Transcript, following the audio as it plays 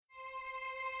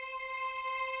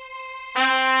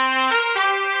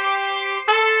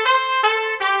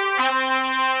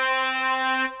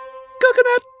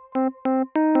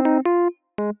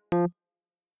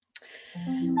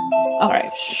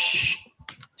right.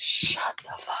 Shut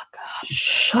the fuck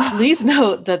up. Please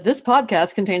note that this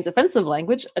podcast contains offensive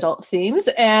language, adult themes,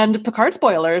 and Picard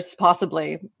spoilers,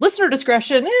 possibly. Listener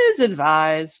discretion is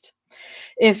advised.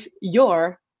 If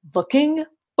you're looking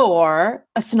for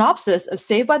a synopsis of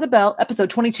Saved by the Bell, episode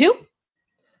 22.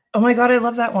 Oh my God, I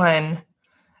love that one.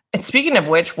 And speaking of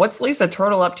which, what's Lisa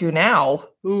Turtle up to now?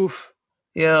 Oof.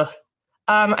 Yeah.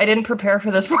 I didn't prepare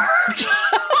for this part.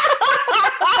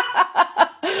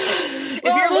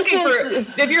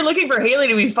 If you're looking for Haley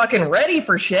to be fucking ready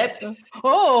for shit.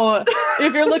 Oh,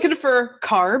 if you're looking for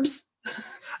carbs.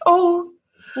 Oh.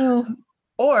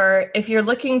 Or if you're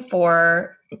looking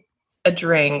for a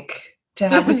drink to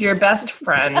have with your best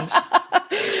friend.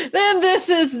 Then this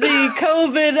is the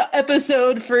COVID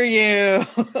episode for you.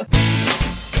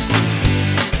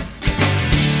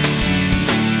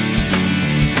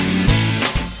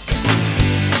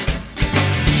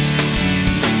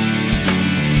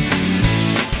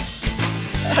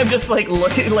 I'm just like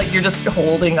looking, like you're just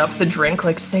holding up the drink,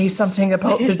 like say something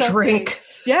about the drink.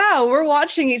 Yeah, we're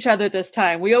watching each other this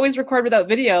time. We always record without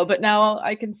video, but now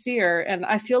I can see her and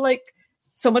I feel like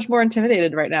so much more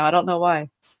intimidated right now. I don't know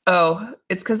why. Oh,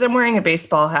 it's because I'm wearing a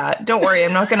baseball hat. Don't worry,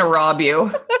 I'm not going to rob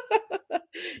you.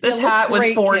 This hat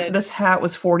was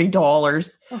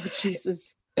 $40. Oh,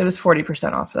 Jesus. It was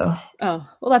 40% off though. Oh,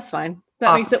 well, that's fine.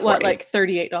 That makes it what, like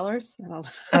 $38? I don't know.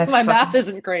 My math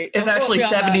isn't great. It's actually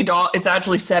 $70. It's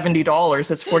actually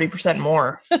 $70. It's 40%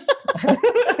 more.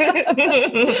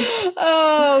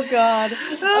 Oh God.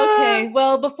 Okay.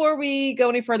 Well, before we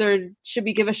go any further, should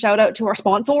we give a shout out to our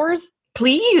sponsors?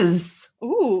 Please.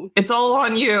 Ooh. It's all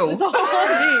on you. It's all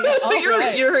on me.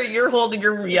 You're holding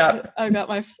your I got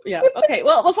my Okay.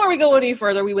 Well, before we go any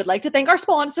further, we would like to thank our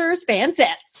sponsors,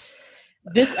 Fansets.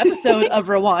 This episode of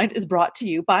Rewind is brought to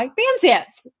you by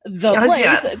Fansets, the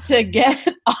place to get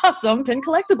awesome pin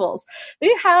collectibles.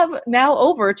 They have now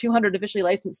over 200 officially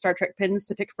licensed Star Trek pins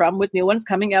to pick from, with new ones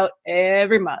coming out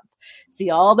every month.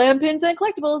 See all them pins and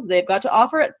collectibles they've got to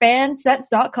offer at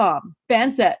fansets.com.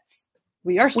 Fansets.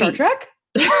 We are Star Trek?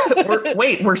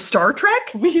 We're Star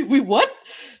Trek? We what?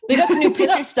 They got some new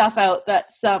pin-up stuff out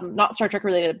that's not Star Trek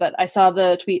related, but I saw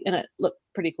the tweet and it looked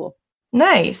pretty cool.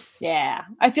 Nice. Yeah.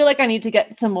 I feel like I need to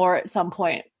get some more at some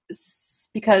point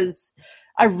because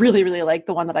I really, really like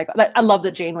the one that I got. I love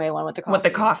the Janeway one with the coffee. With the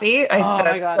coffee?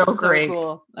 That's so great. So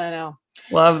cool. I know.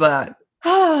 Love that.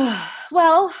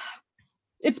 Well,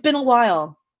 it's been a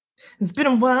while. It's been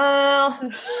a while.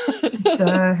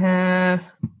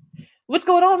 What's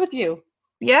going on with you?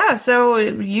 Yeah, so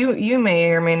you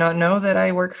may or may not know that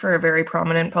I work for a very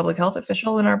prominent public health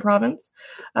official in our province.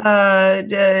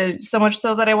 So much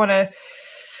so that I want to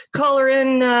call her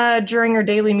in during her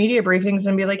daily media briefings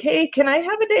and be like, hey, can I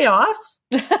have a day off?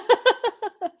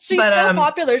 She's so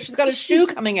popular. She's got a shoe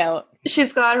coming out.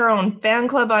 She's got her own fan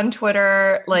club on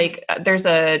Twitter. Like, there's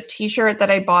a t-shirt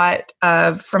that I bought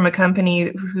from a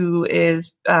company who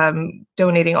is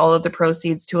donating all of the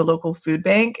proceeds to a local food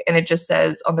bank. And it just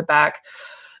says on the back,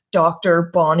 Dr.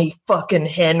 Bonnie fucking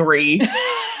Henry.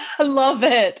 I love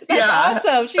it. That's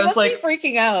awesome. She must be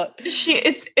freaking out.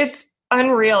 It's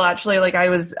unreal, actually. Like, I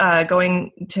was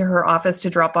going to her office to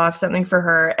drop off something for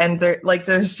her, and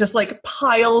there's just like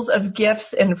piles of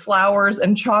gifts and flowers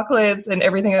and chocolates and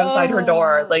everything outside her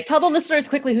door. Like, tell the listeners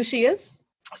quickly who she is.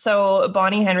 So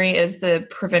Bonnie Henry is the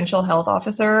provincial health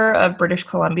officer of British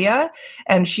Columbia,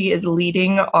 and she is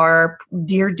leading our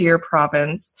dear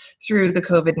province through the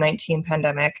COVID-19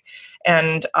 pandemic.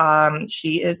 And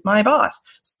she is my boss.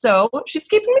 So she's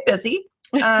keeping me busy.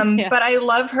 But I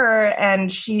love her,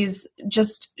 and she's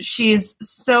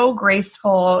so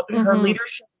graceful. Mm-hmm. Her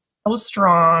leadership is so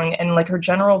strong, and like her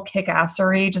general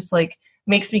kick-assery just like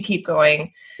makes me keep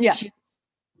going. Yeah. She's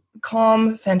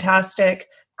calm, fantastic,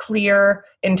 clear,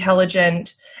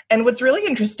 intelligent. And what's really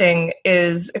interesting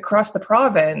is across the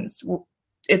province,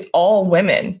 it's all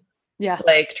women. Yeah.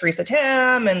 Like Theresa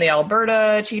Tam and the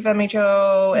Alberta chief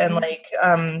MHO, and like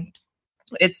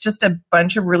it's just a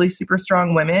bunch of really super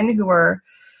strong women who are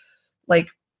like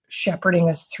shepherding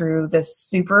us through this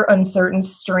super uncertain,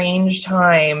 strange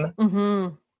time.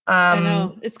 Mm-hmm. I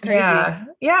know. It's crazy.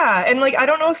 Yeah. And like, I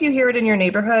don't know if you hear it in your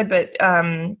neighborhood, but,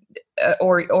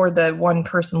 or the one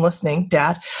person listening,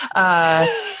 Dad,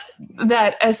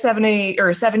 that at 7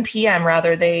 p.m.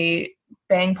 rather, they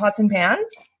bang pots and pans.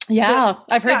 Yeah.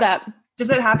 I've heard that. Does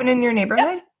that happen in your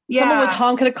neighborhood? Yeah. Someone was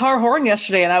honking a car horn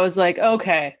yesterday and I was like,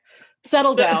 okay,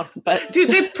 settle down. But dude,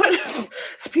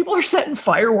 people are setting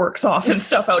fireworks off and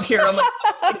stuff out here. I'm like,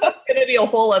 that's going to be a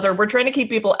whole other, we're trying to keep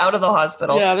people out of the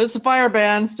hospital. Yeah, there's a fire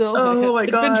ban still. Oh my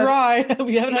God. It's been dry.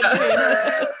 We haven't had rain.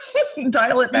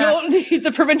 Dial it back. You don't need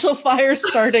the provincial fire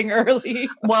starting early.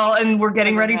 Well, and we're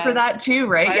getting ready for that too,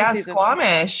 right? Fire Yeah, season.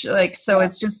 Squamish. Like, so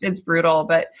it's brutal.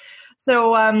 But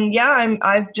so,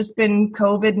 I've just been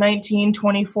COVID-19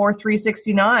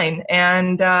 24/369,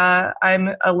 and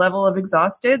I'm a level of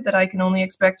exhausted that I can only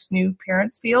expect new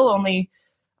parents feel. Only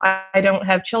I don't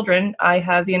have children. I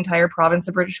have the entire province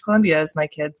of British Columbia as my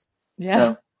kids. Yeah.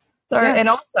 So, sorry. Yeah. And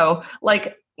also,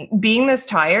 like, being this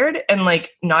tired and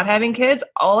like not having kids,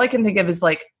 all I can think of is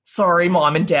like, sorry,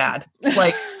 mom and dad.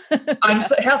 Like, I'm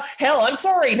I'm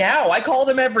sorry now. I call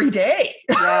them every day.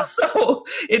 Yeah. So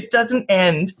it doesn't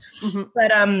end. Mm-hmm.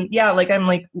 But like I'm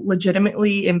like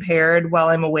legitimately impaired while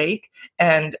I'm awake,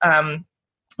 and I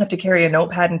have to carry a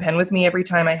notepad and pen with me every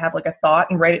time I have like a thought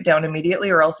and write it down immediately,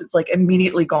 or else it's like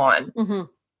immediately gone. Mm-hmm.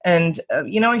 And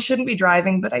I shouldn't be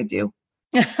driving, but I do.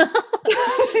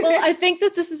 Well, I think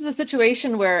that this is a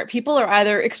situation where people are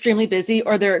either extremely busy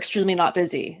or they're extremely not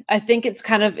busy. I think it's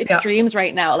kind of extremes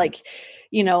right now. Like,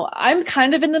 I'm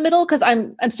kind of in the middle because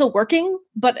I'm still working,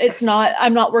 but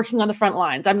I'm not working on the front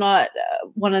lines. I'm not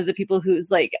one of the people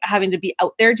who's like having to be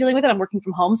out there dealing with it. I'm working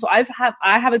from home. So I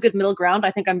have a good middle ground.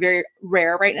 I think I'm very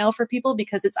rare right now for people,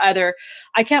 because it's either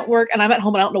I can't work and I'm at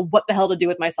home and I don't know what the hell to do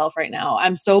with myself right now.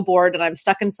 I'm so bored and I'm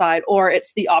stuck inside, or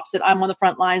it's the opposite. I'm on the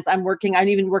front lines. I'm working. I'm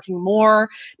even working more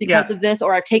because of this,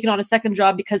 or I've taken on a second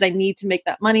job because I need to make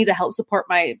that money to help support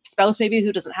my spouse, maybe,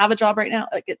 who doesn't have a job right now.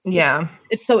 Like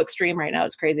it's so extreme right now.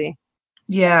 It's crazy.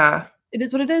 Yeah. It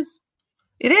is what it is.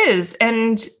 It is.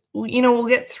 And, we'll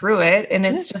get through it. And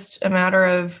it's just a matter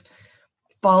of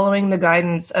following the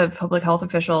guidance of public health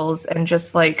officials, and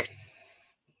just like,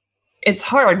 it's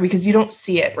hard because you don't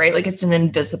see it, right? Like, it's an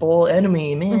invisible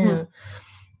enemy. Mm-hmm.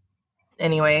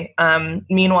 Anyway,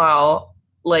 meanwhile,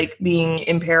 like being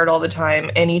impaired all the time,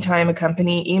 anytime a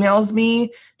company emails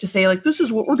me to say like, this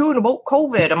is what we're doing about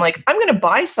COVID, I'm like, I'm going to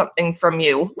buy something from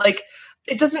you. Like,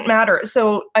 it doesn't matter.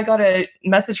 So I got a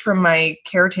message from my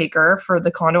caretaker for the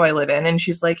condo I live in, and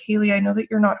she's like, Haley, I know that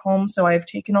you're not home, so I've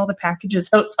taken all the packages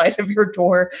outside of your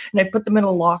door and I put them in a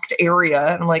locked area.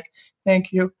 And I'm like,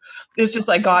 thank you. It's just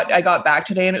I got back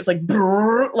today, and it was like,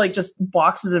 like just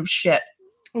boxes of shit.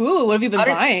 Ooh, what have you been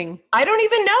buying? I don't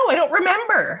even know. I don't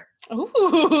remember. Ooh.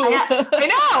 I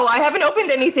know. I haven't opened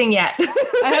anything yet.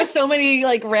 I have so many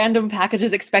like random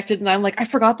packages expected, and I'm like, I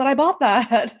forgot that I bought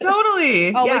that.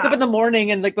 Totally. I'll wake up in the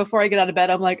morning, and like before I get out of bed,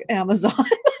 I'm like, Amazon.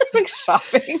 Like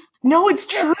shopping. No, it's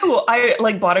true. I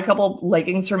like bought a couple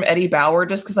leggings from Eddie Bauer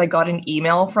just because I got an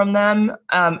email from them,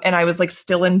 and I was like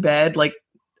still in bed, like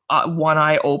one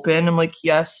eye open. I'm like,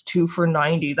 yes, 2 for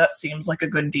 $90. That seems like a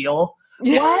good deal.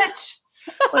 What?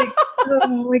 Like,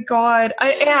 oh my God.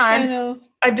 I know.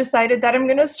 I've decided that I'm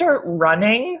going to start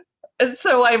running.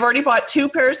 So I've already bought 2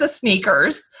 pairs of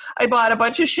sneakers. I bought a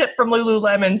bunch of shit from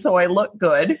Lululemon so I look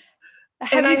good.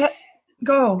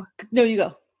 Go. No, you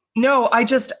go. No,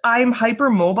 I'm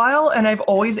hypermobile, and I've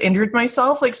always injured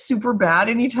myself like super bad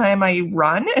anytime I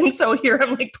run. And so here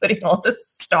I'm like putting all this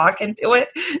stock into it.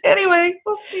 Anyway,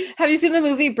 we'll see. Have you seen the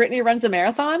movie Brittany Runs a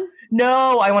Marathon?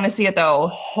 No, I want to see it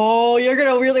though. Oh, you're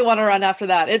going to really want to run after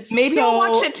that. Maybe I'll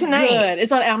watch it tonight. Good.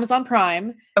 It's on Amazon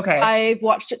Prime. Okay. I've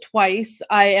watched it twice.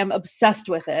 I am obsessed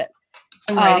with it.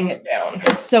 I'm writing it down.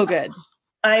 It's so good.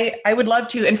 I would love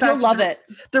to. In fact, you'll love it.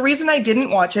 The reason I didn't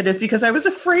watch it is because I was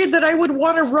afraid that I would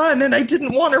want to run, and I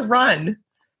didn't want to run.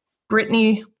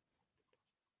 Brittany,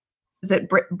 is it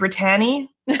Brittany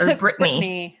or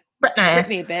Brittany?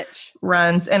 Brittany, bitch.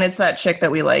 Runs, and it's that chick that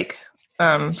we like.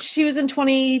 She was in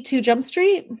 22 Jump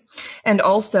Street. And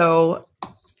also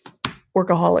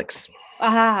Workaholics.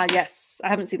 Ah, yes. I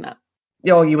haven't seen that.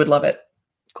 Oh, you would love it.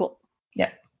 Cool. Yeah.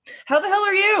 How the hell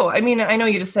are you? I mean, I know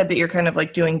you just said that you're kind of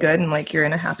like doing good and like you're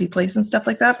in a happy place and stuff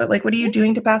like that, but like, what are you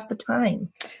doing to pass the time?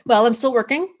 Well, I'm still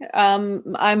working. I'm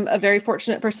a very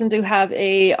fortunate person to have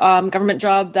a government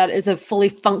job that is a fully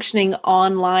functioning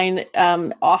online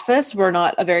office. We're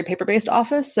not a very paper-based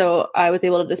office. So I was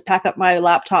able to just pack up my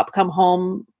laptop, come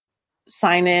home,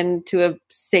 sign in to a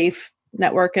safe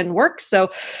network and work.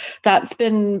 So that's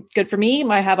been good for me.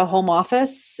 I have a home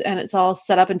office and it's all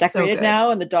set up and decorated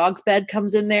now. And the dog's bed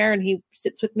comes in there and he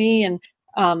sits with me. And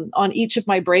on each of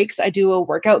my breaks, I do a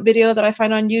workout video that I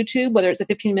find on YouTube, whether it's a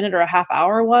 15-minute or a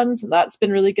half-hour one. So that's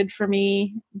been really good for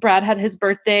me. Brad had his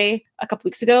birthday a couple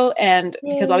weeks ago. And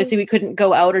because obviously we couldn't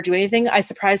go out or do anything, I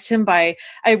surprised him I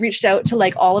reached out to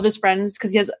like all of his friends,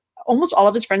 because he has almost all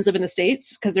of his friends live in the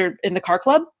States because they're in the car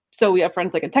club. So we have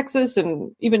friends like in Texas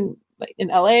and even like in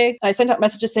LA. And I sent out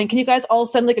messages saying, can you guys all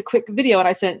send like a quick video? And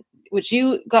I sent which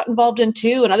you got involved in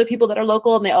too, and other people that are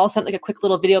local, and they all sent like a quick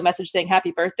little video message saying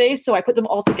happy birthday. So I put them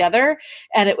all together,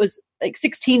 and it was like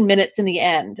 16 minutes in the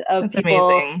end of That's people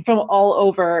amazing. from all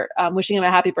over wishing him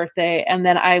a happy birthday. And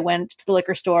then I went to the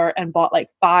liquor store and bought like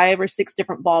 5 or 6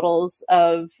 different bottles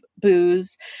of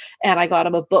booze, and I got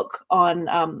him a book on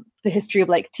the history of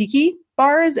like tiki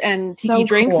bars and tiki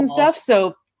drinks and stuff.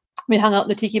 So we hung out in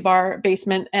the tiki bar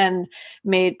basement and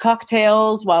made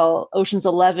cocktails while Ocean's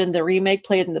 11, the remake,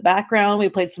 played in the background. We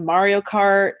played some Mario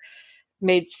Kart,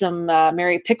 made some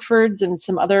Mary Pickfords and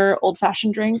some other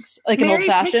old-fashioned drinks, like Mary an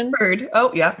old-fashioned. Pickford.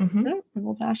 Oh, yeah. Mm-hmm. An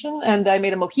old-fashioned. And I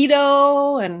made a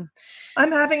mojito. And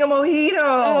I'm having a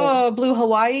mojito. Blue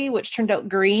Hawaii, which turned out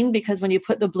green because when you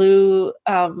put the blue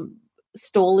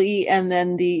Stoli and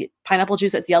then the pineapple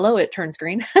juice that's yellow, it turns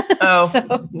green. Oh,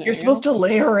 so, you're supposed to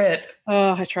layer it.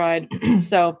 Oh, I tried.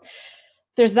 So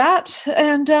there's that.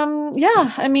 And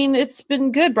yeah, I mean, it's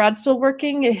been good. Brad's still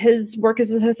working. His work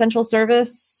is an essential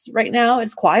service right now.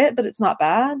 It's quiet, but it's not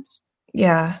bad.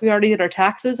 Yeah. We already did our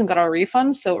taxes and got our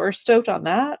refunds, so we're stoked on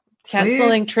that.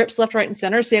 Canceling trips left, right, and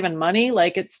center, saving money.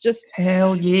 Like, it's just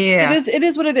hell yeah. It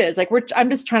is what it is. Like, I'm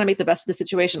just trying to make the best of the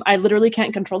situation. I literally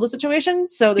can't control the situation,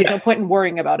 so there's no point in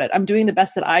worrying about it. I'm doing the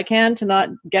best that I can to not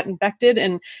get infected,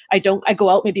 and I go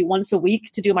out maybe once a week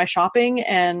to do my shopping,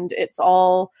 and it's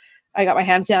all. I got my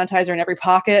hand sanitizer in every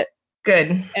pocket.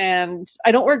 Good. And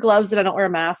I don't wear gloves and I don't wear a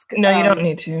mask. No, you don't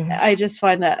need to. I just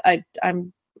find that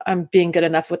I'm being good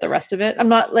enough with the rest of it. I'm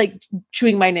not like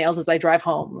chewing my nails as I drive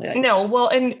home. Like, no, well,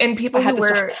 and people who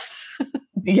wear,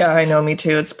 yeah, I know, me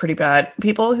too. It's pretty bad.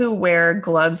 People who wear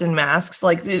gloves and masks,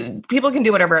 like people can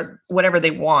do whatever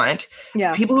they want.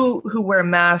 Yeah. People who wear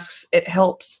masks, it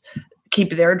helps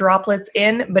keep their droplets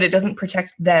in, but it doesn't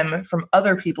protect them from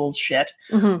other people's shit.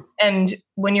 Mm-hmm. And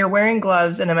when you're wearing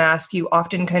gloves and a mask, you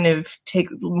often kind of take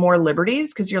more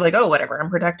liberties because you're like, oh, whatever, I'm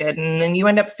protected. And then you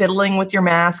end up fiddling with your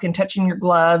mask and touching your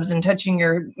gloves and touching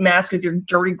your mask with your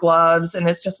dirty gloves. And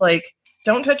it's just like,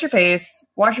 don't touch your face,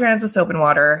 wash your hands with soap and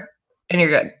water, and you're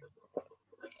good.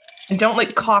 And don't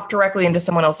like cough directly into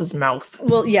someone else's mouth.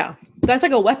 Well, yeah, that's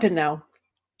like a weapon now.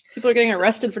 People are getting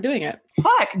arrested for doing it.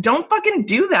 Fuck, don't fucking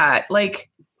do that. Like,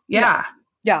 yeah.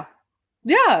 Yeah.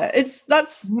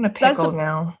 That's. I'm gonna pickle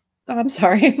now. I'm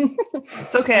sorry.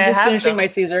 It's okay. I'm just finishing my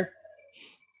Caesar.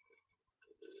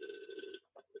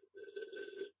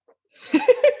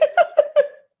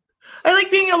 I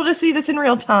like being able to see this in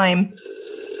real time.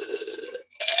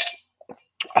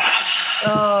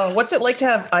 What's it like to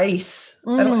have ice?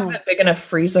 I don't have a big enough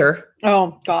freezer.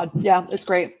 Oh God, yeah, it's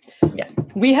great. Yeah,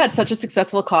 we had such a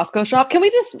successful Costco shop. Can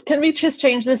we just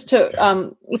change this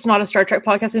to it's not a Star Trek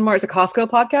podcast anymore? It's a Costco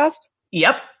podcast.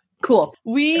 Yep, cool.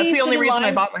 That's the only reason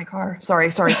I bought my car. Sorry.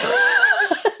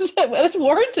 That's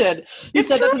warranted. You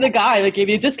said that to the guy that gave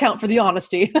you a discount for the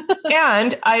honesty.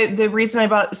 And that's the reason I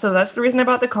bought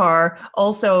the car.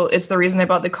 Also, it's the reason I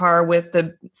bought the car with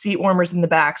the seat warmers in the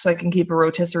back so I can keep a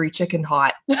rotisserie chicken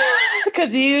hot.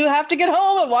 Because you have to get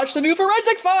home and watch the new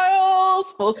Forensic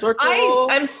Files. Full circle.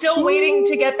 I'm still waiting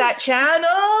to get that channel.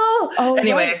 Oh,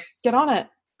 anyway. Right. Get on it.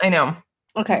 I know.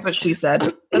 Okay. That's what she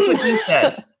said. That's what he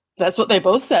said. That's what they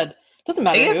both said. Doesn't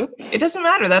matter who. It doesn't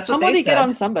matter. That's what somebody they said. Get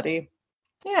on somebody.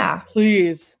 Yeah.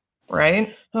 Please.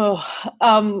 Right? Oh,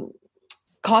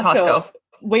 Costco.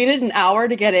 Waited an hour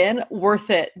to get in. Worth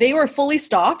it. They were fully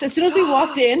stocked. As soon as we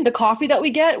walked in, the coffee that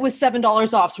we get was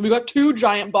 $7 off. So we got 2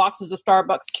 giant boxes of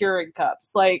Starbucks Keurig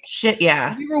cups. Like, shit,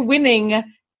 yeah. We were winning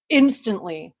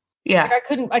instantly. Yeah. Like,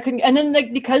 I couldn't. And then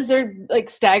like because they're like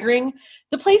staggering,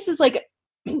 the place is like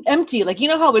empty. Like, you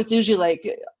know how it's usually like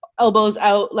elbows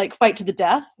out, like fight to the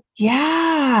death?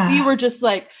 Yeah. We were just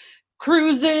like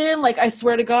cruising, like I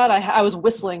swear to God, I was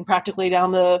whistling practically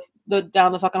down the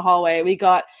fucking hallway. We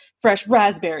got fresh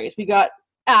raspberries, we got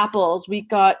apples, we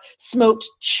got smoked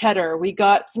cheddar, we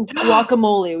got some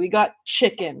guacamole, we got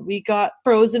chicken, we got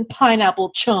frozen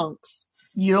pineapple chunks.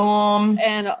 Yum.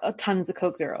 And tons of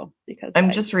Coke Zero because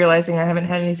I'm just realizing I haven't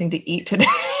had anything to eat today.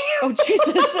 Oh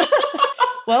Jesus.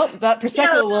 Well, that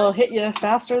Prosecco will hit you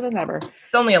faster than ever.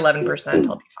 It's only 11%.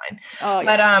 I'll be fine. Oh, yeah.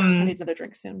 But I need another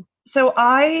drink soon. So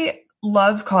I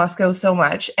love Costco so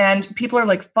much, and people are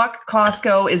like, "Fuck,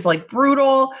 Costco is like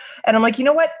brutal," and I'm like, you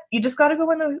know what? You just got to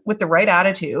go in with the right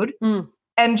attitude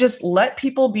and just let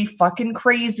people be fucking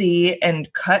crazy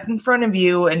and cut in front of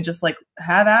you and just like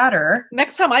have at her.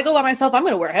 Next time I go by myself, I'm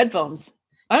going to wear headphones.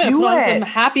 I'm going to put on some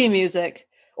happy music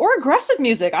or aggressive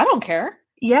music. I don't care.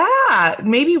 Yeah,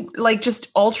 maybe like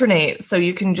just alternate so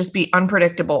you can just be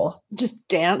unpredictable. Just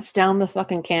dance down the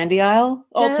fucking candy aisle.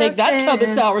 I'll take that tub of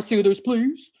sour soothers,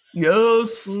 please.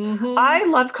 Yes. Mm-hmm. I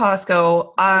love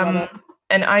Costco.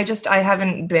 And I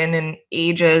haven't been in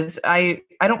ages. I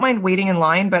don't mind waiting in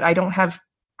line, but I don't have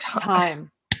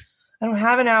time. I don't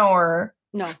have an hour.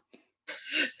 No.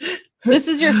 This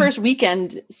is your first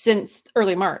weekend since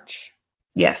early March.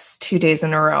 Yes, 2 days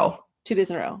in a row. 2 days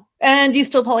in a row. And you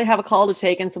still probably have a call to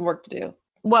take and some work to do.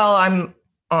 Well, I'm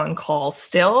on call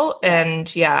still.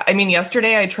 And yeah, I mean,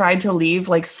 yesterday I tried to leave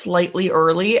like slightly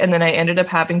early, and then I ended up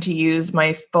having to use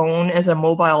my phone as a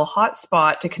mobile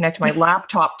hotspot to connect my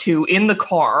laptop to in the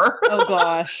car. Oh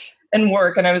gosh. And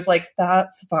work. And I was like,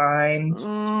 that's fine.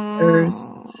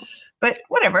 But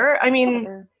whatever. I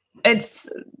mean,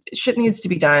 shit needs to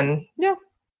be done. Yeah.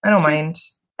 I don't mind.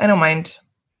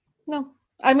 No.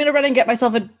 I'm going to run and get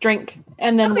myself a drink,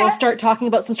 and then we'll start talking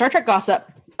about some Star Trek gossip.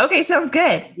 Okay, sounds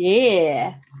good.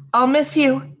 Yeah. I'll miss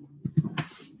you.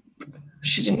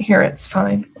 She didn't hear it. It's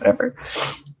fine. Whatever.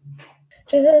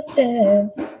 Just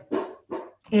dance.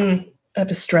 I have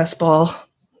a stress ball.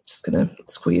 Just going to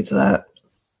squeeze that.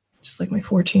 Just like my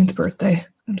 14th birthday.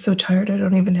 I'm so tired. I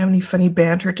don't even have any funny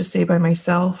banter to say by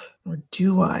myself. Or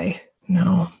do I?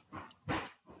 No.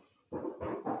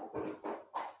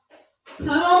 I'm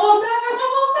almost back.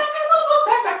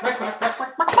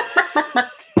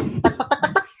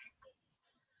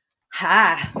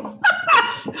 Hi.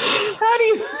 How do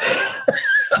you...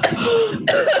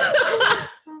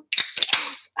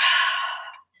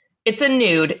 It's a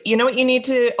nude. You know what you need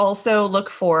to also look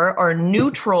for are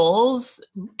neutrals,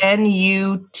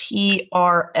 Nutrl.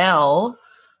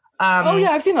 Oh yeah,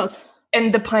 I've seen those.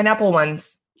 And the pineapple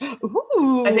ones.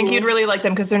 Ooh. I think you'd really like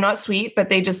them because they're not sweet,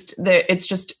 but it's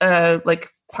just like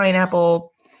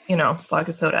pineapple,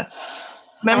 vodka soda.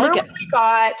 Remember when we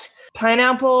got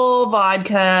pineapple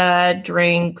vodka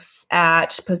drinks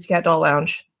at Pussycat Doll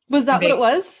Lounge? Was that what it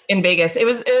was? In Vegas. It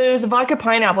was a vodka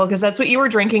pineapple because that's what you were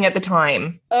drinking at the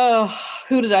time. Oh,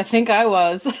 who did I think I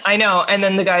was? I know. And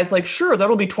then the guy's like, sure,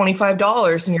 that'll be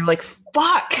 $25. And you're like,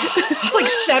 fuck. It's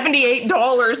like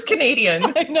 $78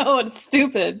 Canadian. I know, it's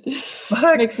stupid.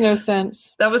 Fuck. Makes no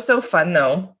sense. That was so fun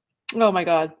though. Oh my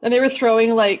God. And they were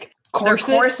throwing like corsets.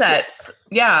 Their corsets.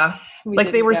 Yeah.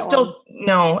 Like they were still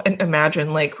and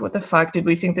imagine like what the fuck did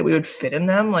we think that we would fit in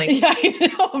them? Like yeah, I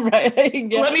know, right?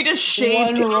 Let me just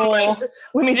shave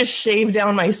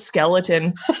down my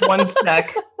skeleton one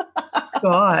sec.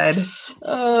 God.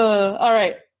 All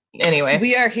right. Anyway,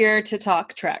 we are here to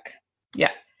talk Trek. Yeah,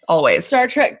 always. Star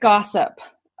Trek gossip.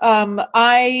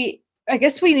 I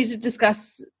guess we need to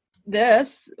discuss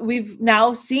this. We've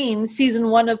now seen season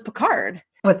 1 of Picard.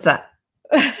 What's that?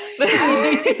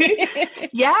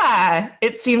 Yeah,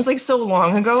 it seems like so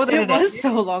long ago that it was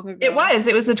so long ago. It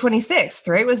was the 26th,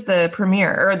 right? It was the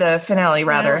premiere or the finale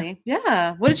rather.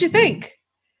 Yeah. What did you think?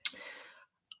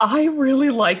 I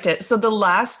really liked it. So the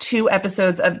last 2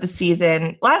 episodes of the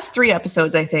season, last 3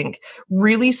 episodes, I think,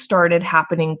 really started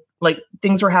happening. Like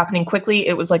things were happening quickly.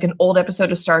 It was like an old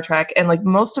episode of Star Trek. And like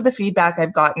most of the feedback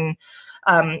I've gotten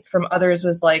from others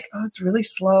was like, oh, it's really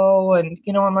slow. And,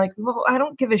 I'm like, well, I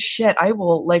don't give a shit. I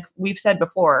will, like we've said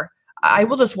before, I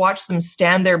will just watch them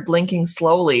stand there blinking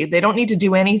slowly. They don't need to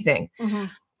do anything. Mm-hmm.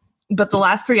 But the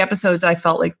last 3 episodes I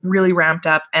felt like really ramped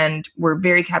up and were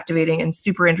very captivating and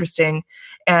super interesting.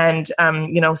 And,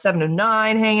 7 of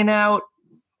 9 hanging out.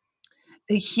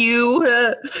 Hugh,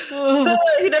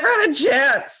 he never had a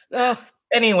chance.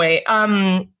 Anyway,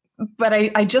 but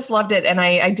I just loved it. And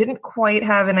I didn't quite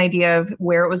have an idea of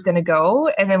where it was going to go.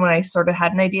 And then when I sort of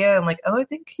had an idea, I'm like, oh, I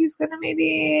think he's going to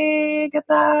maybe get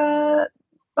that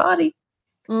body.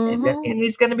 Mm-hmm. And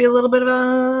he's going to be a little bit of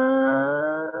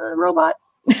a robot.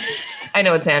 I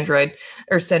know it's android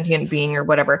or sentient being or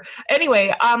whatever.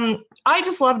 Anyway, I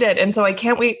just loved it. And so I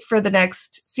can't wait for the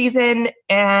next season.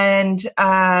 And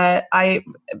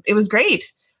it was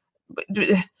great.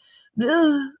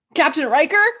 Captain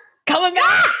Riker? Coming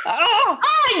back! Oh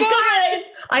my God!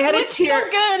 I had a tear.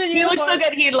 So good he looked so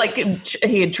good.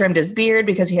 He had trimmed his beard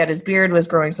because his beard was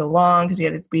growing so long because he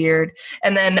had his beard.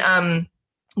 And then,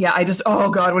 I just,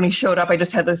 oh God, when he showed up, I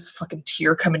just had this fucking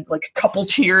tear coming, like a couple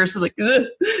tears. Like, ugh.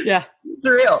 Yeah,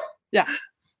 surreal. Yeah,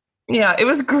 yeah, it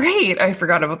was great. I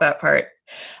forgot about that part.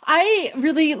 I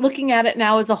really, looking at it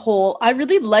now as a whole, I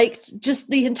really liked just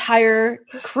the entire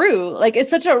crew. Like it's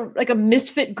such a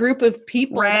misfit group of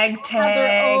people, ragtag, have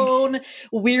their own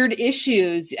weird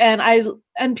issues, and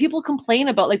people complain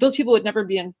about like those people would never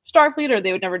be in Starfleet or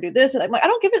they would never do this. And I'm like, I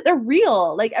don't give it. They're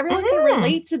real. Like everyone can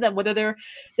relate to them, whether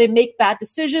they make bad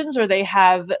decisions or they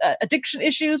have addiction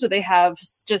issues or they have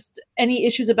just any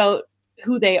issues about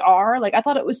who they are. Like I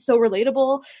thought it was so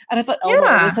relatable, and I thought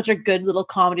Elmore was such a good little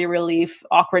comedy relief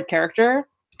awkward character.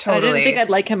 Totally. I didn't think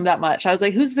I'd like him that much. I was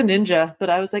like, who's the ninja?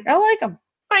 But I was like, I like him.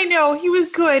 I know, he was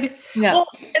good. Yeah. Well,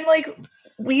 and like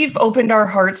we've opened our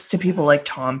hearts to people like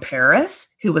Tom Paris,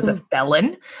 who was a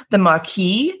felon, the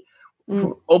Maquis,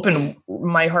 who opened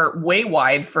my heart way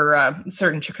wide for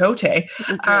certain Chakotay.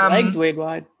 Legs way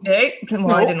wide. Hey,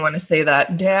 well, I didn't want to say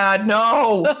that. Dad,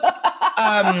 no.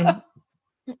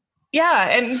 Yeah,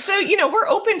 and so, we're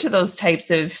open to those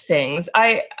types of things.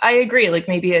 I agree. Like,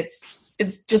 maybe it's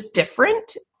just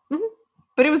different,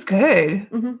 but it was good.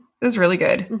 It was really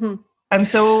good. I'm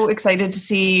so excited to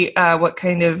see what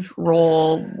kind of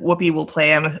role Whoopi will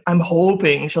play. I'm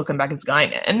hoping she'll come back as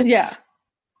Guinan. Yeah.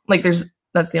 Like,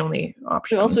 that's the only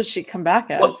option. Who else would she come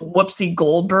back as? Whoopsie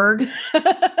Goldberg.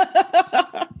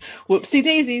 Whoopsie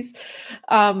daisies.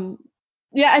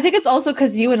 Yeah, I think it's also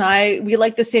because you and we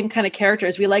like the same kind of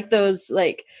characters. We like those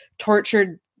like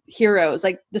tortured heroes,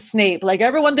 like the Snape. Like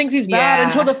everyone thinks he's bad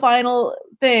until the final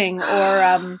thing.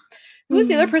 Or who was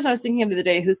the other person I was thinking of the other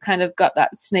day who's kind of got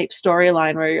that Snape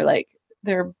storyline where you're like,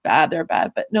 they're bad,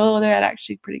 but no, they're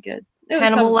actually pretty good.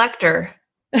 Hannibal Lecter.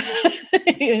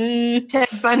 Ted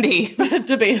Bundy.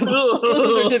 Debatable.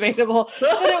 Those are debatable.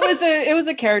 But it was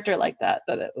a character like that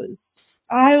it was.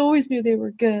 I always knew they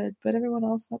were good, but everyone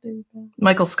else thought they were bad.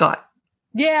 Michael Scott.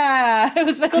 Yeah, it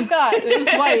was Michael Scott. It was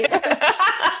Dwight.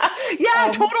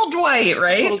 Yeah, total Dwight,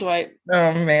 right? Total Dwight.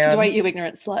 Oh man, Dwight, you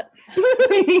ignorant slut.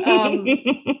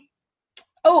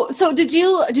 So did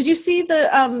you see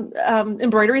the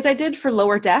embroideries I did for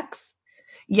Lower Decks?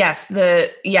 Yes.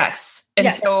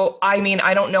 And so, I mean,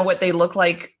 I don't know what they look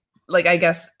like. Like, I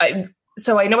guess, I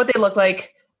know what they look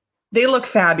like. They look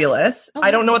fabulous. Okay.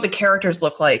 I don't know what the characters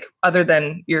look like other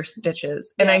than your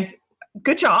stitches. And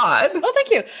good job. Oh, thank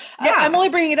you. Yeah. I'm only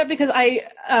bringing it up because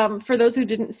for those who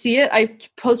didn't see it, I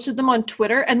posted them on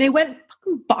Twitter and they went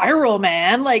viral,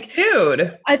 man. Like,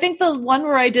 dude, I think the one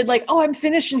where I did like, oh, I'm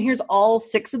finished and here's all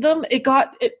 6 of them. It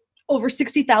got over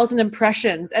 60,000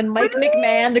 impressions. And Mike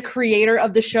McMahon, the creator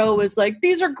of the show, was like,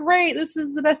 these are great. This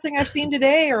is the best thing I've seen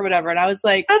today or whatever. And I was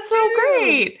like, that's so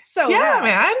great. So yeah,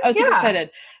 man. I was super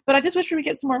excited. But I just wish we would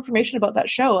get some more information about that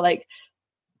show. Like,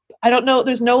 I don't know.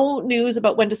 There's no news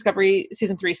about when Discovery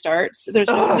season 3 starts. There's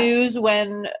no news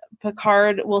when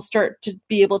Picard will start to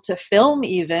be able to film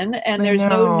even. And there's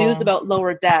no news about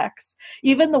Lower Decks.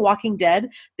 Even The Walking Dead,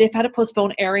 they've had to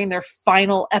postpone airing their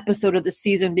final episode of the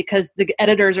season because the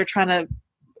editors are trying to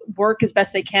work as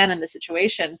best they can in the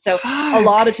situation. So a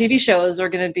lot of TV shows are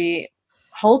going to be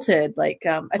halted. Like,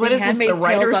 I think Handmaid's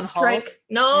Tale's on hold.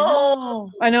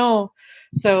 No. I know.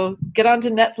 So get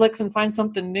onto Netflix and find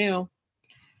something new.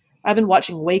 I've been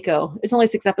watching Waco. It's only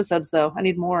 6 episodes, though. I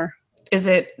need more. Is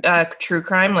it true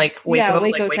crime? Like Waco? Yeah,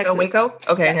 Waco, Texas. Waco?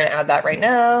 Okay, yeah. I'm going to add that right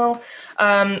now.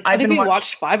 I think we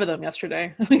watched 5 of them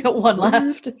yesterday. We got 1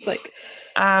 left. It's like...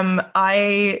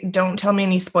 I don't tell me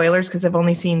any spoilers because I've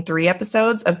only seen 3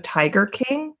 episodes of Tiger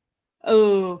King.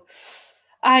 Oh,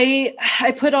 I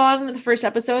put on the first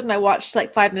episode and I watched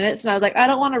like 5 minutes and I was like, I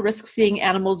don't want to risk seeing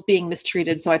animals being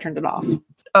mistreated, so I turned it off.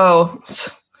 Oh,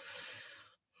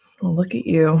 well, look at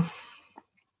you.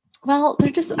 Well,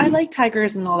 I like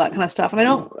tigers and all that kind of stuff. And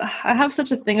I have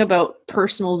such a thing about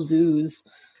personal zoos.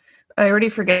 I already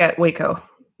forget Waco.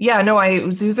 Yeah, no,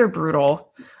 zoos are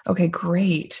brutal. Okay,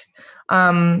 great.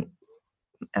 Add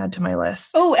to my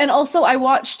list. Oh, and also I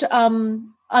watched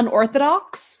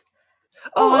Unorthodox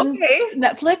on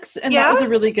Netflix, and that was a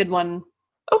really good one.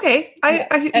 Okay.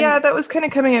 That was kind of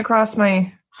coming across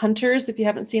my... Hunters, if you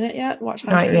haven't seen it yet, watch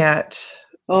Hunters. Not yet.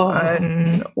 Oh.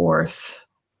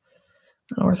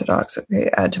 Unorthodox. Okay,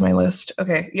 add to my list.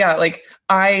 Okay, yeah, like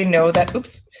I know that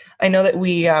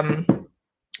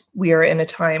we are in a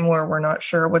time where we're not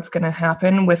sure what's going to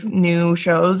happen with new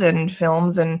shows and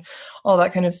films and all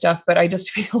that kind of stuff. But I just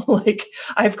feel like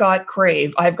I've got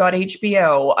Crave, I've got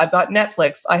HBO, I've got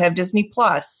Netflix, I have Disney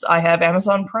Plus, I have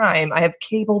Amazon Prime, I have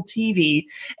cable TV,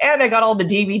 and I got all the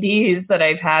DVDs that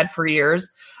I've had for years.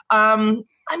 I'm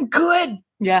good.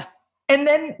 Yeah. And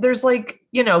then there's like,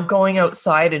 going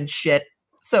outside and shit.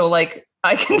 So like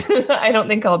I don't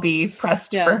think I'll be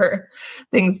pressed for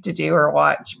things to do or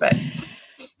watch, but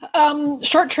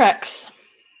short treks.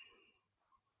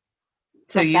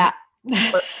 So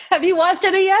have you watched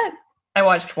any yet? I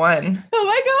watched 1. Oh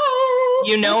my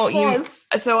god!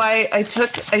 So I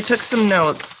took some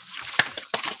notes.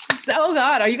 Oh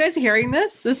god, are you guys hearing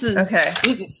this? This is okay.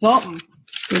 This is something.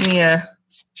 Give me a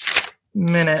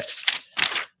minute.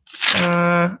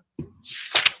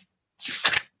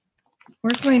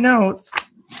 Where's my notes?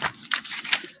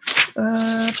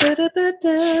 I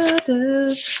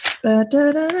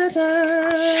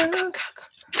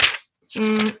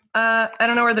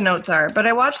don't know where the notes are, but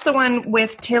I watched the one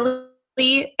with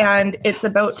Tilly, and it's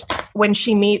about when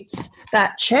she meets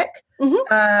that chick,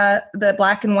 the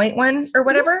black and white one or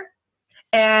whatever.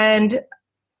 And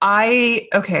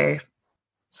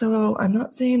so I'm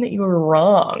not saying that you were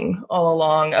wrong all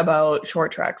along about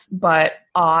short treks, but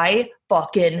I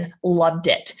fucking loved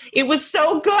it. It was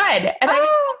so good. And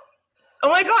oh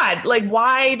my God, like,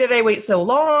 why did I wait so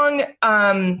long?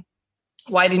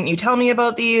 Why didn't you tell me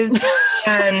about these?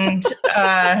 And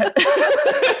and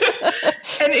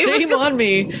it Shame was just, on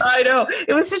me. I know.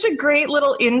 It was such a great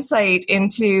little insight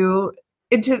into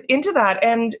that.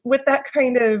 And with that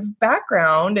kind of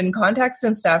background and context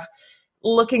and stuff,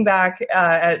 looking back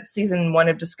at season 1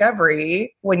 of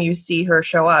Discovery, when you see her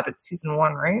show up, it's season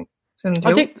 1, right? Season 2?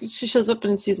 I think she shows up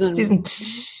in season 2.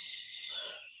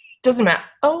 Doesn't matter.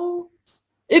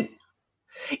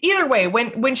 Either way,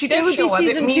 when she does show up,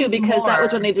 season 2 because more. that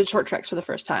was when they did short treks for the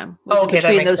first time. Okay,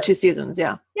 between those sense. 2 seasons,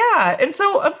 yeah. Yeah, and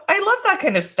so I love that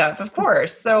kind of stuff, of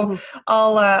course. So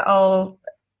I'll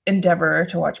endeavor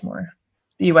to watch more.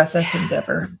 The USS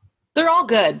Endeavor. They're all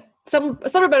good. Some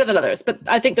are better than others, but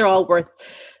I think they're all worth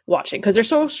watching because they're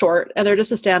so short and they're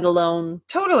just a standalone.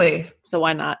 Totally. So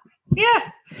why not?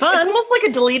 Yeah. Fun. It's almost like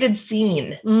a deleted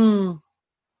scene. You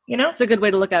know? It's a good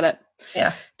way to look at it.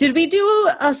 Yeah. Did we do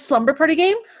a slumber party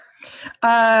game?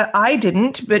 I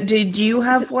didn't, but did you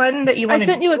have one that you wanted? I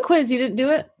sent you a quiz. You didn't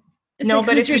do it? No,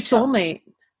 but who's your soulmate?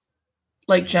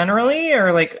 Like generally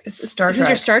or like Star Trek? Who's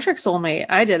your Star Trek soulmate?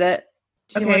 I did it.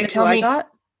 Okay, tell me. I got?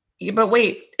 But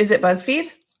wait, is it BuzzFeed?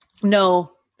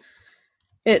 No.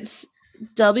 It's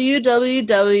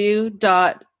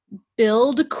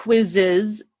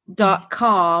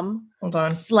www.buildquizzes.com. Hold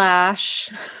on. /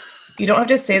 You don't have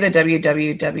to say the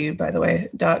www, by the way,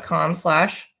 .com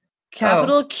 /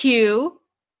 capital Q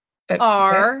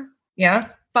R yeah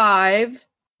 5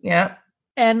 yeah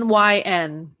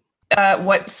NYN.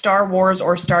 What Star Wars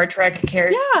or Star Trek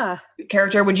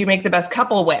character would you make the best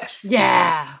couple with?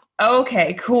 Yeah.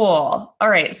 Okay, cool. All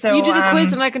right, so you do the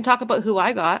quiz and I can talk about who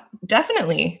I got.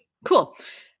 Definitely. Cool.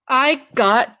 I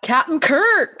got Captain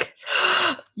Kirk.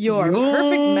 Your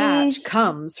perfect match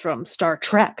comes from Star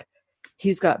Trek.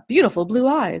 He's got beautiful blue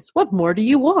eyes. What more do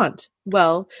you want?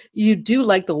 Well, you do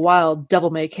like the wild,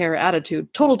 devil-may-care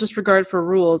attitude, total disregard for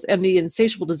rules, and the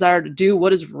insatiable desire to do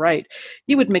what is right.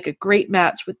 You would make a great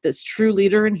match with this true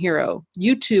leader and hero.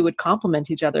 You two would complement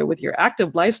each other with your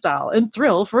active lifestyle and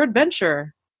thrill for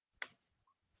adventure.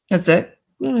 That's it?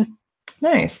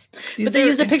 Nice. But they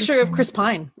used a picture of Chris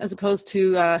Pine as opposed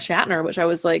to Shatner, which I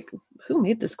was like, who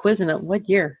made this quiz and at what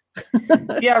year?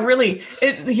 Yeah, really.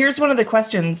 Here's one of the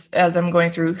questions as I'm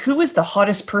going through. Who is the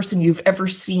hottest person you've ever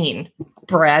seen?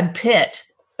 Brad Pitt.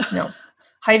 No.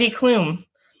 Heidi Klum.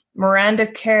 Miranda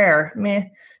Kerr. Meh.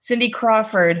 Cindy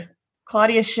Crawford.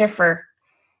 Claudia Schiffer.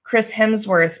 Chris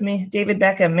Hemsworth. Meh. David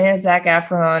Beckham. Meh. Zac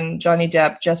Efron. Johnny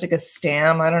Depp. Jessica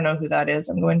Stam. I don't know who that is.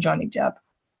 I'm going Johnny Depp.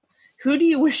 Who do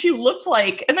you wish you looked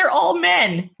like? And they're all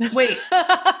men. Wait.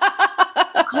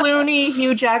 Clooney,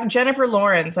 Hugh Jack, Jennifer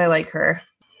Lawrence. I like her.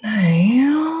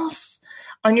 Nice.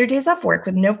 On your days off work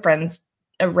with no friends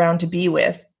around to be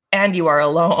with, and you are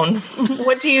alone,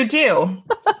 what do?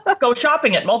 Go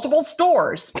shopping at multiple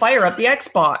stores, fire up the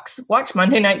Xbox, watch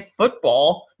Monday Night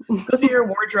Football, go through your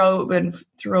wardrobe and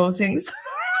throw things.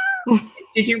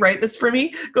 Did you write this for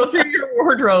me? Go through your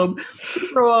wardrobe to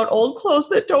throw out old clothes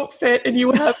that don't fit and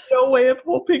you have no way of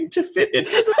hoping to fit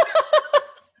into them,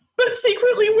 but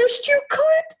secretly wished you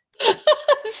could.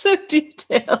 So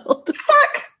detailed.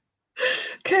 Fuck.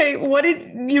 Okay,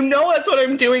 that's what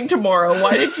I'm doing tomorrow.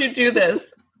 Why did you do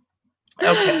this?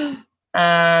 Okay.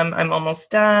 I'm almost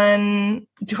done.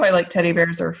 Do I like teddy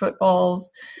bears or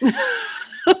footballs?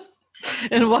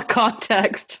 In what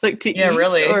context? Like to eat?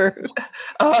 Really. Or...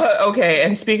 Okay,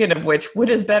 and speaking of which, what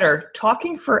is better,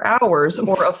 talking for hours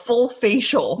or a full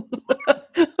facial?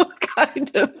 What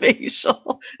kind of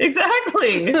facial?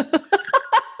 Exactly.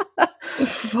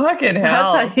 Fucking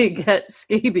hell. That's how you get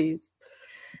scabies.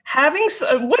 What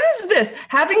is this?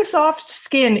 Having soft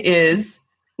skin is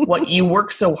what you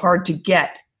work so hard to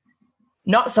get.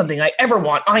 Not something I ever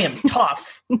want. I am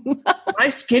tough. My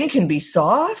skin can be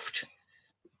soft.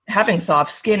 Having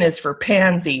soft skin is for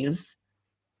pansies.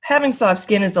 Having soft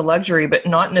skin is a luxury, but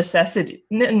not necessary.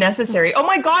 Oh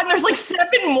my God, and there's like 7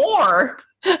 more.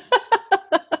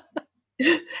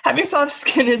 Having soft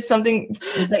skin is something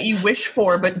that you wish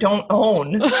for but don't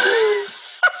own.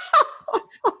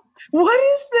 What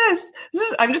is this?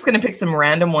 I'm just going to pick some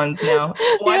random ones now.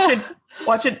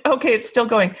 Watch it. Okay, it's still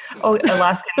going. Oh,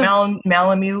 Alaskan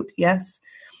Malamute, yes.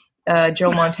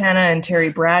 Joe Montana and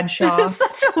Terry Bradshaw. It's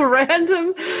such a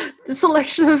random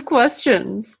selection of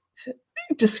questions.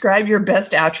 Describe your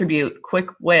best attribute. Quick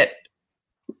wit.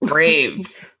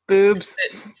 Brave. Boobs.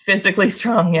 Physically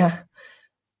strong, yeah.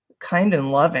 Kind and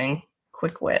loving.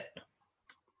 Quick wit.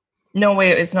 No,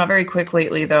 wait, it's not very quick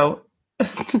lately, though.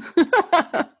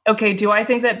 Okay, do I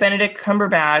think that Benedict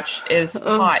Cumberbatch is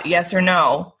hot? Yes or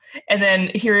no? And then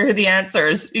here are the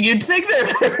answers. You'd think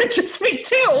that it would just be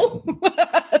two.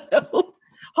 No.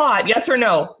 Hot, yes or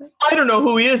no? I don't know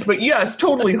who he is, but yes,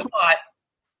 totally hot.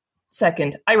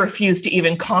 Second, I refuse to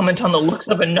even comment on the looks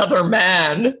of another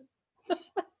man.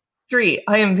 3,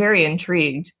 I am very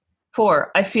intrigued.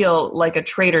 4, I feel like a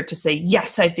traitor to say,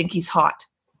 yes, I think he's hot.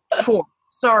 4,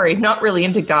 sorry, not really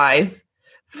into guys.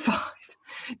 5,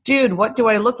 dude, what do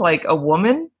I look like, a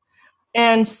woman?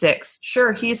 And 6,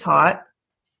 sure, he's hot.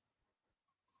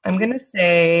 I'm going to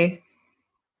say,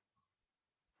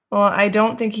 well, I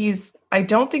don't think he's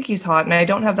hot, and I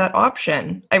don't have that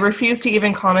option. I refuse to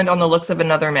even comment on the looks of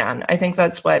another man. I think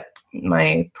that's what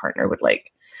my partner would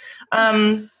like.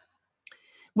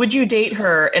 Would you date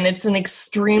her? And it's an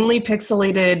extremely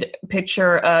pixelated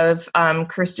picture of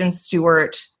Kristen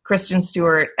Stewart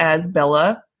as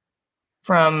Bella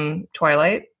from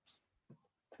Twilight.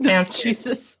 Answer,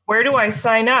 Jesus. where do I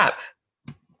sign up?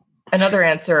 Another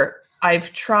answer.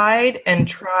 I've tried and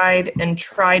tried and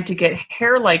tried to get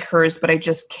hair like hers, but I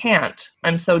just can't.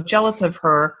 I'm so jealous of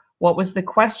her. What was the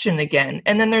question again?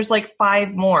 And then there's like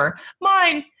 5 more.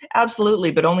 Mine,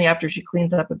 absolutely, but only after she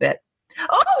cleans up a bit.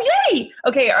 Oh, yay!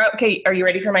 Okay, are you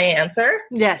ready for my answer?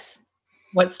 Yes.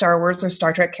 What Star Wars or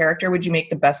Star Trek character would you make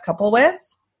the best couple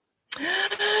with?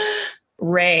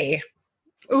 Rey.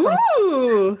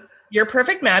 Ooh. Your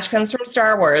perfect match comes from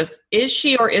Star Wars. Is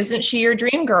she or isn't she your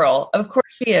dream girl? Of course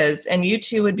she is, and you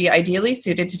two would be ideally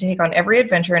suited to take on every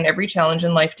adventure and every challenge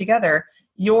in life together.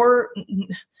 You're,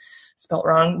 spelt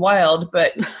wrong, wild,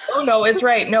 but, oh no, it's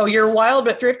right. No, you're wild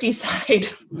but thrifty side.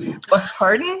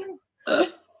 Pardon?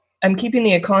 I'm keeping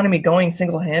the economy going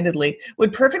single-handedly.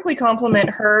 Would perfectly complement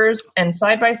hers, and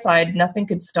side by side, nothing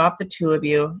could stop the two of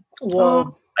you.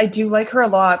 Whoa. I do like her a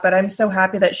lot, but I'm so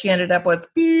happy that she ended up with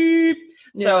beep.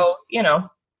 Yeah. So, you know.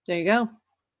 There you go.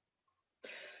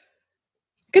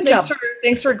 Good job.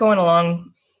 Thanks for going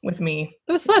along with me.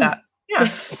 That was fun. Yeah.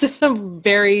 There's some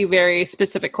very, very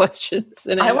specific questions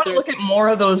and answers. I want to look at more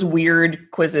of those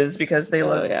weird quizzes because they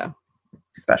look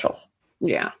special.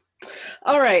 Yeah.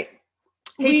 All right.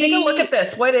 Hey, take a look at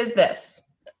this. What is this?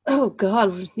 Oh,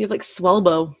 God. You have like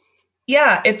Swellbo.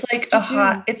 Yeah, it's like a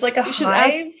hive. It's like a you should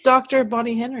hive. ask Dr.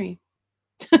 Bonnie Henry.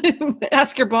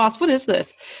 Ask your boss, what is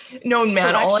this? No,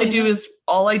 man, all I do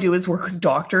is work with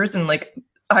doctors, and like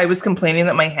I was complaining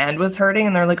that my hand was hurting,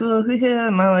 and they're like, oh,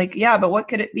 I'm like, yeah, but what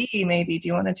could it be? Maybe. Do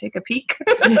you want to take a peek?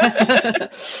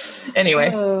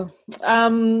 Anyway.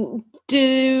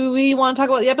 Do we want to talk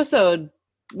about the episode?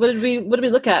 What did we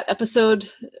look at? Episode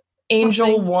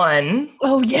Angel 1.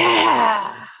 Oh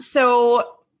yeah.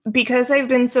 So because I've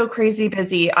been so crazy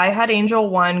busy, I had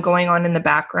Angel 1 going on in the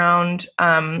background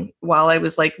while I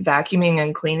was like vacuuming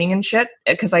and cleaning and shit,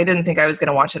 because I didn't think I was going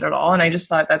to watch it at all, and I just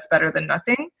thought that's better than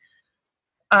nothing.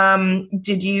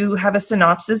 Did you have a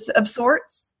synopsis of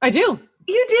sorts? I do.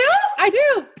 You do? I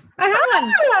do. I have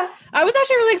one. I was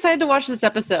actually really excited to watch this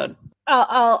episode.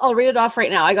 I'll read it off right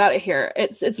now. I got it here.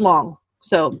 It's long,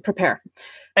 so prepare.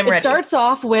 I'm ready. It starts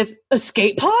off with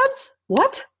escape pods?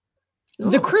 What?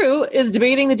 The crew is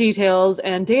debating the details,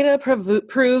 and Data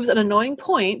proves an annoying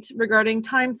point regarding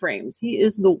time frames. He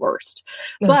is the worst.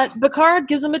 But Picard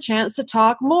gives him a chance to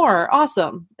talk more.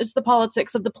 Awesome. It's the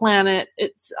politics of the planet.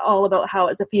 It's all about how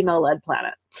it's a female-led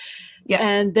planet. Yeah.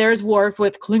 And there's Worf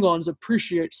with Klingons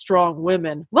appreciate strong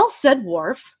women. Well said,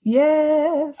 Worf.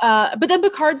 Yes. But then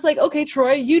Picard's like, okay,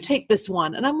 Troy, you take this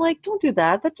one. And I'm like, don't do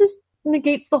that. That just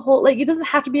negates the whole, like, it doesn't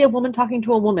have to be a woman talking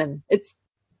to a woman. It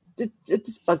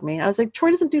just bugged me. I was like,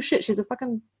 Troy doesn't do shit. She's a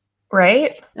fucking...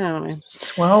 Right? I don't know.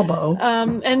 Swellbo.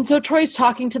 And so Troy's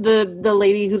talking to the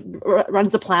lady who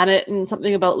runs the planet, and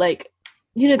something about, like,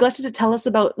 you neglected to tell us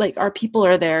about, like, our people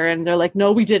are there. And they're like,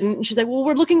 no, we didn't. And she's like, well,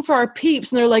 we're looking for our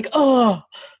peeps. And they're like, oh,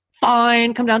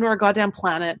 fine. Come down to our goddamn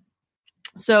planet.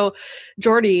 So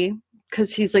Geordi,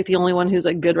 because he's, like, the only one who's,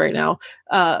 like, good right now,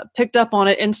 picked up on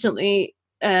it instantly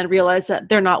and realize that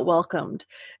they're not welcomed.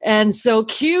 And so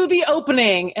cue the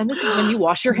opening. And this is when you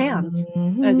wash your hands,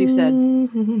 as you said.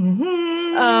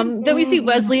 Then we see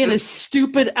Wesley in his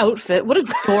stupid outfit. What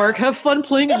a dork. Have fun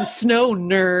playing in the snow,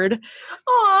 nerd.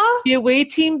 Aww. The away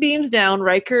team beams down.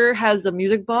 Riker has a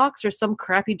music box or some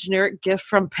crappy generic gift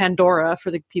from Pandora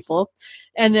for the people.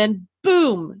 And then,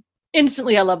 boom.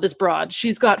 Instantly, I love this broad.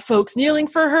 She's got folks kneeling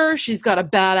for her. She's got a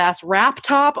badass wrap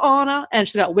top on her, and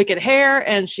she's got wicked hair,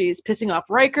 and she's pissing off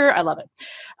Riker. I love it.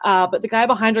 But the guy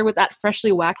behind her with that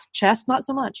freshly waxed chest, not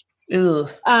so much. Ugh.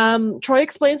 Troy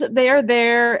explains that they are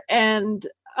there, and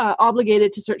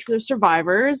obligated to search for the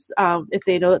survivors. If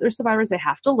they know that they're survivors, they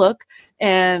have to look.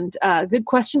 And good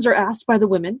questions are asked by the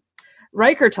women.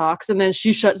 Riker talks, and then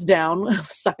she shuts down.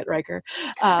 Suck it, Riker.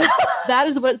 That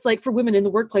is what it's like for women in the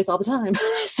workplace all the time.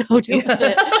 So deal with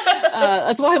it.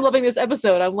 That's why I'm loving this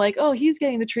episode. I'm like, oh, he's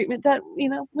getting the treatment that,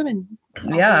 women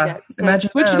get. So imagine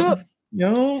switch it up.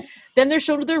 No. Then they're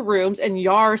shown to their rooms, and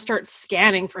Yar starts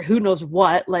scanning for who knows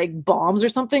what, like bombs or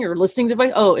something, or listening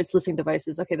device. Oh, it's listening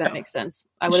devices. Okay, that makes sense.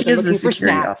 I would have been looking for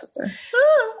snacks.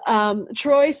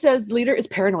 Troi says the leader is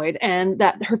paranoid and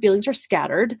that her feelings are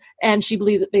scattered, and she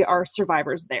believes that they are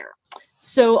survivors there.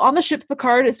 So on the ship,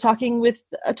 Picard is talking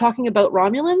about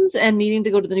Romulans and needing to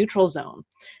go to the neutral zone.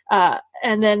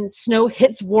 And then Snow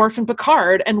hits Worf and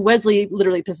Picard, and Wesley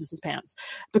literally pisses his pants.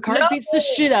 Picard beats the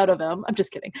shit out of him. I'm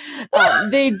just kidding.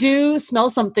 They do smell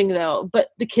something, though, but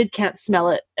the kid can't smell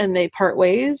it, and they part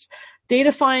ways.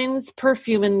 Data finds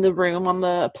perfume in the room on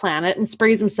the planet and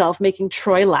sprays himself, making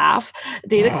Troi laugh.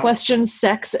 Data questions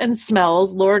sex and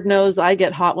smells. Lord knows I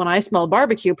get hot when I smell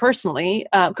barbecue, personally.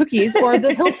 Cookies or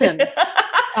the Hilton.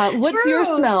 What's your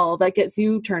smell that gets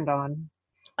you turned on?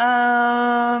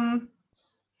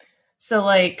 So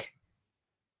like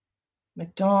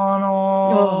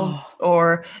McDonald's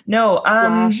or no,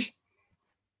 Flash.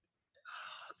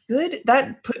 Good.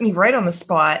 That put me right on the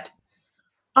spot.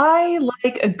 I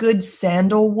like a good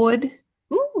sandalwood.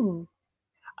 Ooh.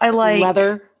 I like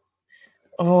leather.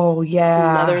 Oh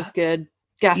yeah. Leather's good.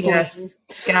 Gasoline. Yes.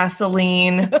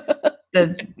 Gasoline.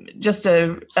 Just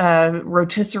a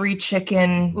rotisserie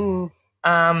chicken.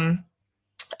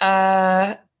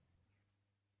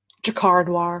 Jacquard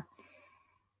Noir.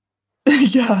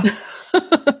 Yeah.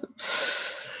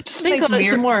 Think on it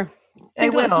some more.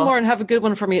 Think on it some more and have a good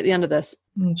one for me at the end of this.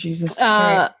 Oh, Jesus.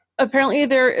 Apparently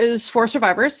there is 4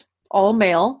 survivors, all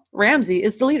male. Ramsey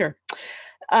is the leader.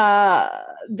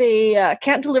 They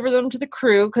can't deliver them to the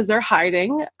crew because they're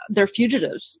hiding. They're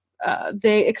fugitives.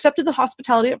 They accepted the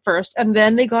hospitality at first, and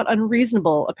then they got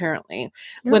unreasonable, apparently.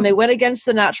 When they went against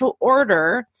the natural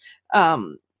order,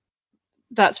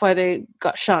 that's why they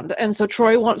got shunned. And so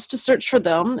Troi wants to search for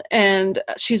them, and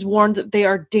she's warned that they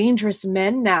are dangerous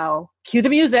men now. Cue the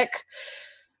music.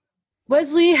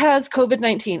 Wesley has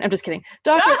COVID-19. I'm just kidding.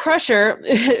 Dr. Crusher,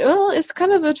 well, it's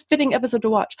kind of a fitting episode to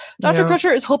watch. Dr.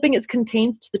 Crusher is hoping it's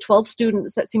contained to the 12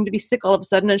 students that seem to be sick all of a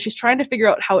sudden, and she's trying to figure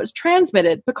out how it's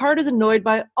transmitted. Picard is annoyed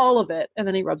by all of it, and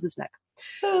then he rubs his neck.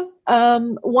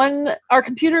 Our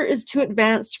computer is too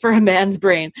advanced for a man's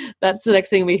brain. That's the next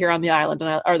thing we hear on the island,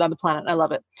 or on the planet, and I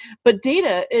love it. But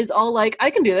Data is all like, I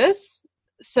can do this.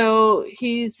 So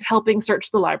he's helping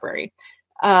search the library.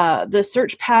 The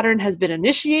search pattern has been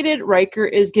initiated. Riker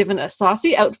is given a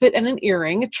saucy outfit and an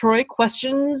earring. Troi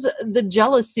questions the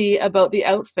jealousy about the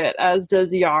outfit, as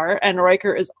does Yar, and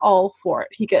Riker is all for it.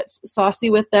 He gets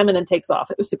saucy with them and then takes off.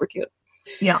 It was super cute.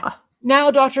 Yeah. Now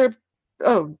Captain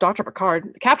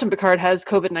Picard has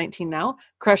COVID-19 now.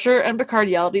 Crusher and Picard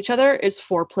yell at each other. It's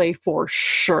foreplay for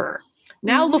sure.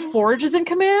 Now LaForge is in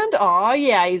command. Oh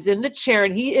yeah, he's in the chair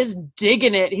and he is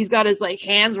digging it. He's got his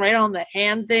hands right on the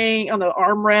hand thing, on the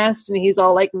armrest, and he's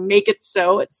all like, make it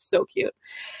so. It's so cute.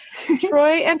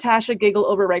 Troi and Tasha giggle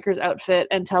over Riker's outfit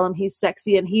and tell him he's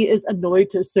sexy, and he is annoyed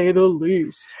to say the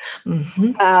least.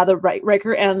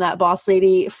 Riker and that boss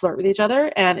lady flirt with each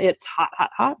other, and it's hot,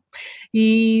 hot, hot.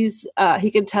 He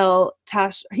tells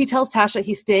Tasha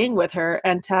he's staying with her,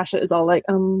 and Tasha is all like,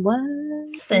 what?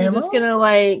 I'm just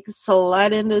gonna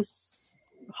slide in this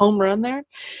home run there.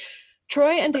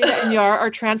 Troi and Data and Yar are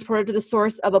transported to the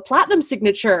source of a platinum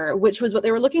signature, which was what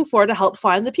they were looking for to help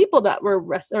find the people that were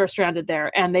stranded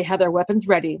there. And they have their weapons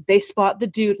ready. They spot the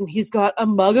dude, and he's got a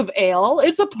mug of ale.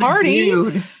 It's a party.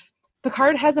 Dude.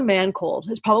 Picard has a man cold.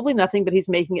 It's probably nothing, but he's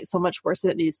making it so much worse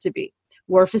than it needs to be.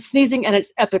 Worf is sneezing, and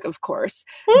it's epic, of course.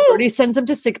 Geordi sends him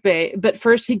to sickbay, but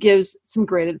first he gives some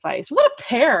great advice. What a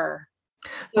pair!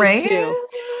 Right?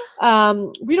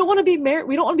 We don't want to be married.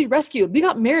 We don't want to be rescued. We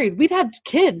got married. We'd had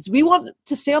kids. We want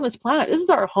to stay on this planet. This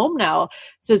is our home now,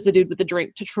 says the dude with the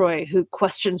drink to Troi, who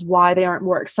questions why they aren't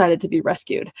more excited to be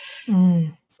rescued.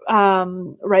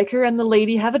 Riker and the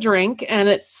lady have a drink, and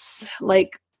it's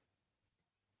like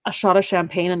a shot of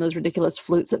champagne and those ridiculous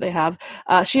flutes that they have.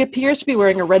 She appears to be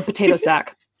wearing a red potato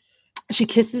sack. She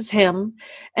kisses him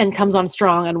and comes on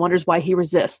strong and wonders why he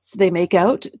resists. They make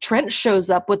out. Trent shows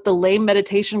up with the lame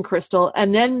meditation crystal,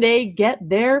 and then they get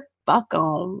their fuck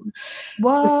on.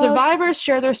 What? The survivors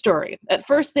share their story. At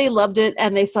first, they loved it,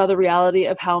 and they saw the reality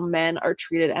of how men are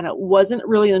treated, and it wasn't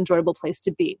really an enjoyable place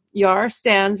to be. Yar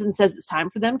stands and says it's time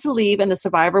for them to leave, and the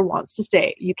survivor wants to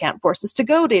stay. You can't force us to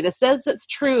go. Data says that's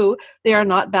true. They are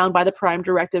not bound by the Prime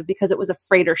Directive because it was a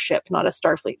freighter ship, not a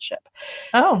Starfleet ship.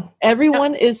 Oh.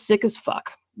 Everyone is sick as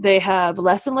fuck. They have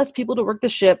less and less people to work the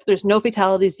ship. There's no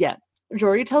fatalities yet.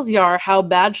 Geordi tells Yar how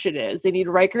bad shit is. They need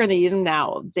Riker and they need him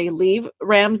now. They leave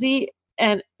Ramsey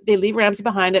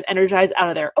behind and Energize out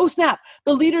of there. Oh snap!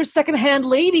 The leader's second-hand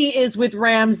lady is with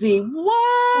Ramsey.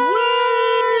 What?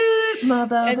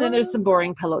 Mother. And then there's some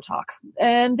boring pillow talk.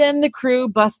 And then the crew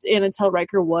bust in and tell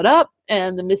Riker what up.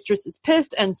 And the mistress is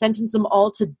pissed and sentence them all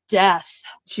to death.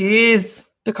 Jeez.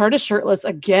 Picard is shirtless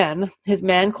again. His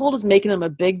man cold is making him a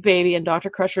big baby, and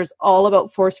Dr. Crusher is all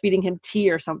about force-feeding him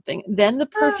tea or something. Then the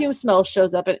perfume smell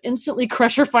shows up, and instantly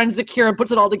Crusher finds the cure and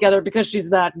puts it all together because she's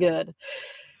that good.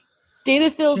 Data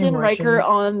fills in Riker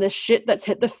on the shit that's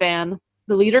hit the fan.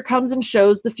 The leader comes and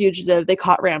shows the fugitive they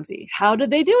caught Ramsey. How did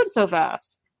they do it so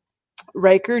fast?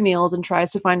 Riker kneels and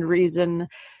tries to find reason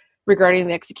regarding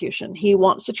the execution. He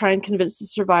wants to try and convince the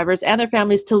survivors and their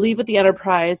families to leave with the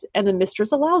Enterprise, and the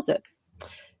mistress allows it.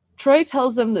 Troy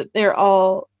tells them, and they're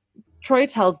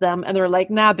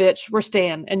like, nah, bitch, we're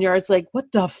staying. And Yar's like,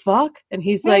 what the fuck? And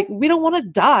he's like, we don't want to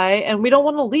die, and we don't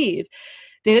want to leave.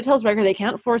 Data tells Riker they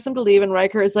can't force them to leave, and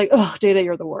Riker is like, oh, Data,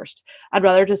 you're the worst. I'd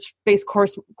rather just face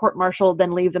court-martial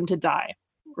than leave them to die.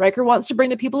 Riker wants to bring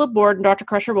the people aboard, and Dr.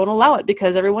 Crusher won't allow it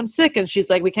because everyone's sick, and she's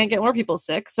like, we can't get more people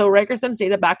sick. So Riker sends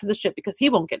Data back to the ship because he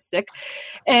won't get sick,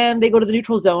 and they go to the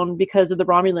neutral zone because of the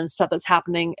Romulan stuff that's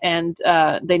happening, and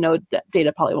they know that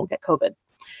Data probably won't get COVID.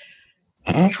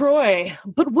 Troy,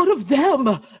 but what of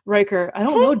them? Riker, I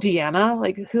don't know, Deanna.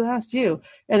 Like, who asked you?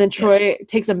 And then Troy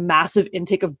takes a massive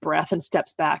intake of breath and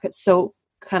steps back. It's so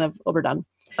kind of overdone.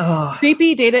 Oh.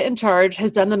 Creepy Data in charge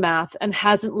has done the math and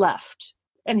hasn't left.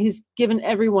 And he's given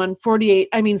everyone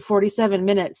 47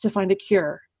 minutes to find a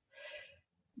cure.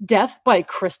 Death by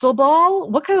crystal ball?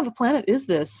 What kind of a planet is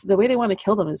this? The way they want to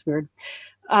kill them is weird.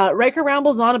 Riker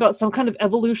rambles on about some kind of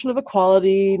evolution of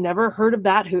equality. Never heard of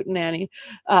that hootenanny.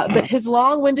 But his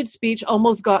long-winded speech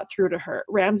almost got through to her.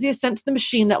 Ramsey is sent to the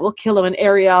machine that will kill him, and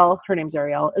Ariel, her name's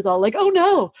Ariel, is all like, oh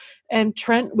no! And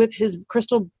Trent, with his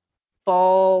crystal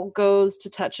ball, goes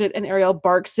to touch it, and Ariel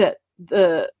barks at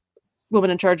the woman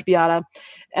in charge, Beata,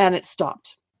 and it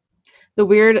stopped. The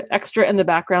weird extra in the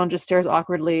background just stares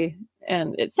awkwardly,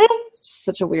 and it's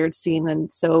such a weird scene and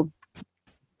so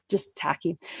just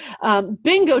tacky.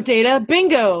 Bingo, Data,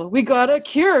 bingo! We got a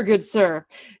cure, good sir.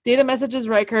 Data messages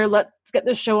Riker, let's get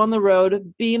this show on the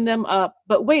road, beam them up.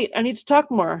 But wait, I need to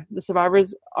talk more. The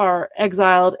survivors are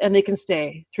exiled and they can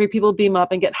stay. 3 people beam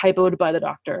up and get hypoed by the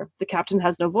doctor. The captain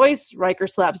has no voice. Riker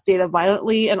slaps Data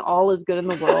violently, and all is good in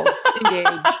the world. Engage.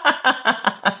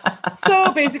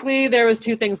 So basically, there was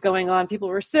 2 things going on. People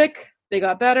were sick. They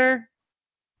got better.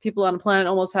 People on the planet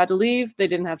almost had to leave. They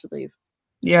didn't have to leave.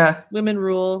 Yeah. Women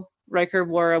rule. Riker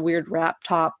wore a weird wrap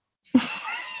top.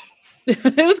 It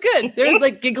was good. There was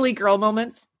like giggly girl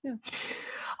moments. Yeah.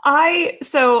 I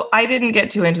didn't get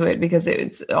too into it because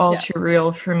it's all too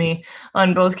real for me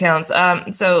on both counts.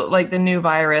 So like the new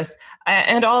virus,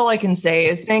 and all I can say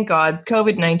is thank God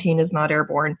COVID-19 is not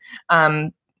airborne.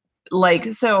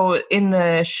 So in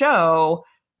the show,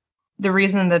 the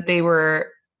reason that they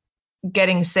were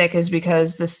getting sick is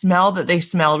because the smell that they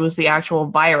smelled was the actual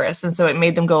virus, and so it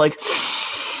made them go like,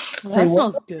 well, that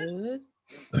smells good.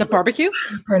 The barbecue?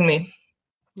 Pardon me.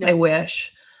 Yeah. I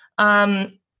wish.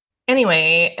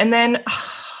 Anyway, and then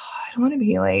I don't want to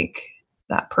be like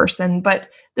that person, but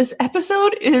this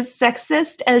episode is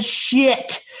sexist as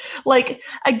shit. Like,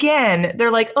 again,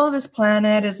 they're like, oh, this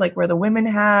planet is like where the women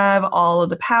have all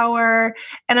of the power.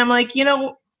 And I'm like,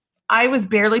 I was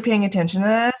barely paying attention to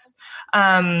this.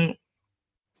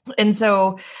 And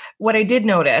so what I did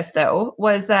notice, though,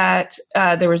 was that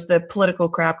there was the political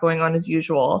crap going on as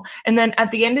usual. And then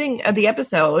at the ending of the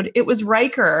episode, it was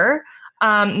Riker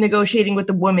negotiating with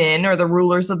the women or the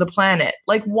rulers of the planet.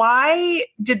 Like, why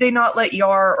did they not let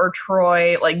Yar or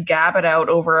Troy, like, gab it out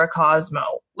over a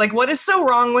Cosmo? Like, what is so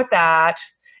wrong with that?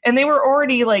 And they were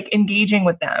already, like, engaging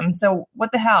with them. So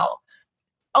what the hell?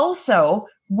 Also,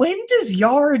 when does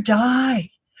Yar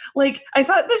die? Like, I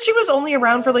thought that she was only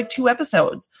around for like 2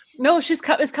 episodes. No,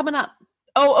 it's coming up.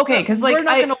 Oh, okay. Because like we're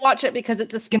not going to watch it because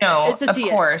it's a skip. No, it's a see of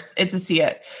course, it's a see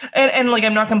it. And like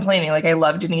I'm not complaining. Like I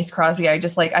love Denise Crosby. I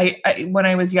just like I when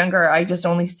I was younger, I just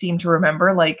only seem to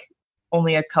remember like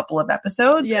only a couple of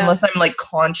episodes, unless I'm like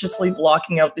consciously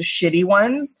blocking out the shitty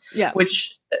ones. Yeah,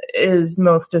 which is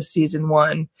most of season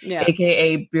 1,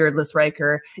 aka Beardless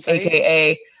Riker,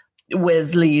 aka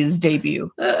Wesley's debut.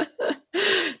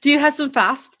 Do you have some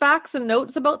fast facts and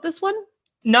notes about this one?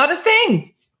 Not a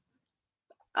thing.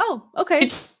 Oh, okay.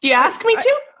 Did you ask me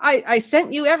to? I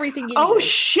sent you everything you Oh, needed.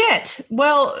 shit.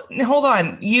 Well, hold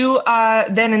on. You,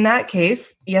 then in that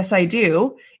case, yes, I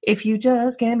do. If you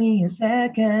just give me a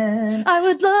second. I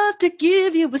would love to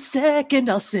give you a second.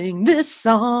 I'll sing this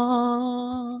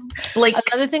song. Like,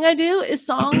 another thing I do is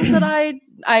songs that I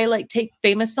like take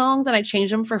famous songs and I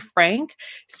change them for Frank.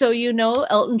 So,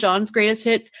 Elton John's greatest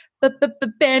hits,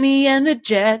 Benny and the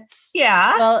Jets.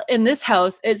 Yeah. Well, in this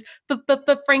house, it's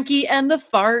Frankie and the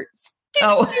Farts.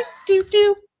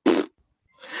 Do.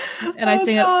 And I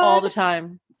sing it all the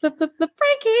time. Frankie and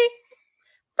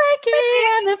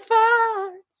the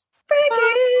Farts.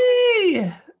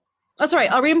 Frankie. That's all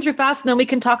right. I'll read them through fast, and then we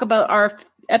can talk about our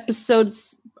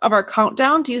episodes of our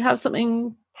countdown. Do you have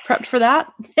something prepped for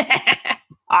that?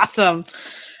 Awesome.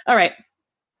 All right.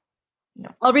 No.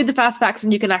 I'll read the fast facts,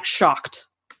 and you can act shocked.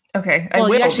 Okay.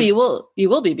 You will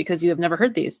be because you have never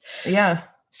heard these. Yeah.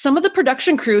 Some of the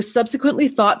production crew subsequently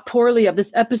thought poorly of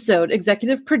this episode.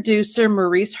 Executive producer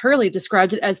Maurice Hurley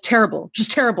described it as terrible,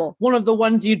 just terrible. One of the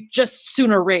ones you'd just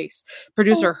soon erase.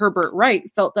 Producer Herbert Wright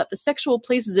felt that the sexual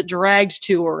places it dragged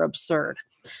to were absurd.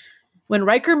 When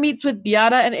Riker meets with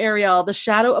Beata and Ariel, the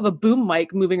shadow of a boom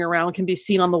mic moving around can be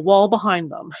seen on the wall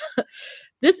behind them.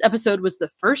 This episode was the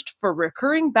first for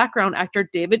recurring background actor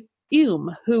David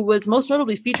Hume, who was most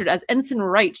notably featured as Ensign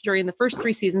Wright during the first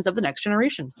 3 seasons of The Next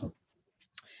Generation.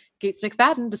 Gates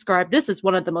McFadden described this as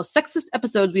one of the most sexist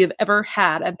episodes we have ever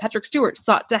had, and Patrick Stewart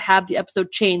sought to have the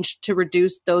episode changed to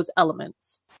reduce those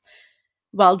elements.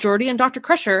 While Geordi and Dr.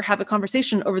 Crusher have a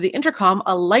conversation over the intercom,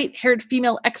 a light-haired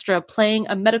female extra playing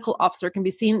a medical officer can be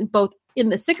seen both in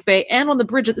the sickbay and on the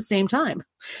bridge at the same time.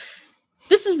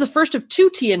 This is the first of 2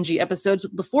 TNG episodes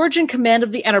with LaForge in command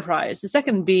of the Enterprise, the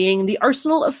second being the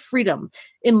Arsenal of Freedom.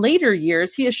 In later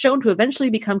years, he is shown to eventually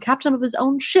become captain of his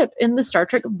own ship in the Star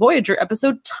Trek Voyager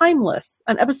episode Timeless,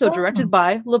 an episode directed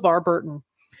by LeVar Burton.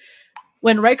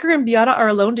 When Riker and Beata are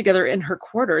alone together in her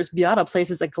quarters, Beata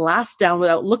places a glass down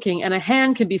without looking, and a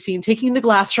hand can be seen taking the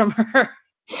glass from her.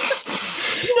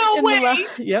 No way!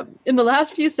 In the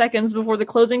last few seconds before the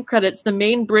closing credits, the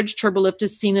main bridge turbolift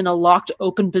is seen in a locked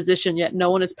open position, yet no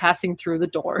one is passing through the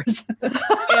doors. Fail.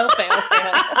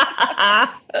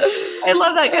 I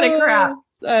love that kind of crap.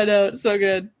 I know, it's so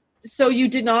good. So you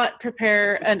did not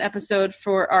prepare an episode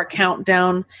for our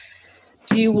countdown.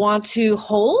 Do you want to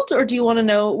hold, or do you want to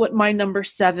know what my number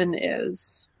 7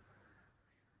 is?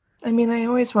 I mean, I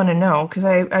always want to know, because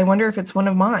I wonder if it's one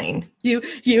of mine. You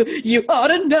ought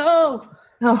to know.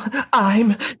 Oh,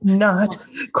 I'm not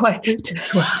quite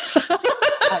as well.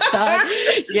 I thought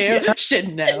you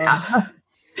should know.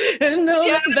 And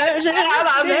no version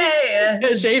of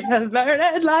me. Shape and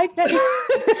burn like me.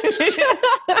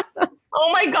 Oh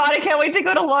my god, I can't wait to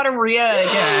go to Lotteria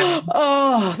again.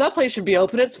 Oh, that place should be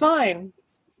open. It's fine.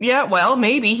 Yeah, well,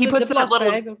 maybe. He puts that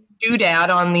little doodad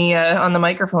on the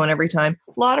microphone every time.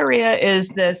 Lotteria is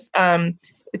this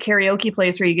karaoke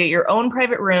place where you get your own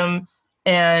private room,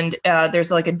 and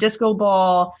there's like a disco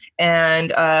ball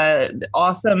and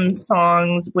awesome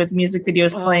songs with music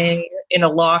videos playing in a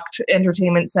locked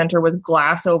entertainment center with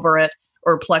glass over it,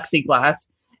 or plexiglass.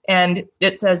 And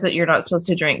it says that you're not supposed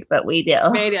to drink, but we do.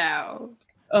 We do.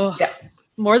 Oh, yeah.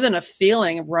 More than a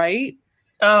feeling, right?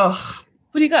 Oh.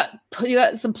 What do you got? You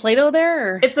got some Play-Doh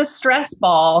there? Or? It's a stress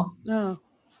ball. Oh,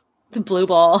 it's a blue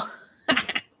ball.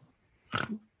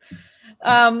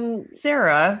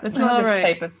 Sarah, that's not this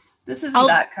type of. This isn't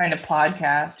that kind of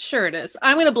podcast. Sure, it is.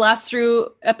 I'm going to blast through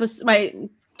my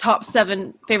top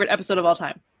 7 favorite episode of all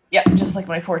time. Yeah, just like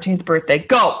my 14th birthday.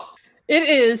 Go. It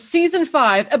is season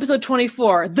 5, episode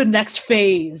 24, The Next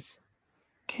Phase.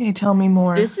 Okay, tell me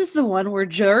more. This is the one where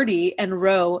Geordi and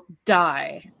Ro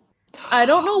die. I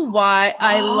don't know why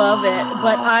I love it,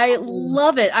 but I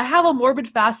love it. I have a morbid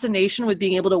fascination with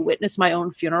being able to witness my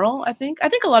own funeral, I think. I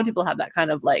think a lot of people have that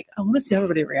kind of like, I want to see how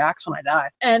everybody reacts when I die.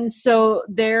 And so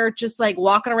they're just like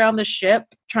walking around the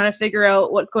ship trying to figure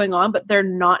out what's going on, but they're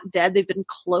not dead. They've been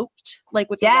cloaked, like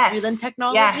with the Nephilim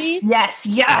technology. Yes.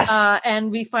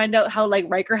 And we find out how like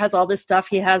Riker has all this stuff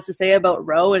he has to say about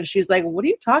Ro, and she's like, what are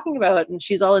you talking about? And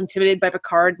she's all intimidated by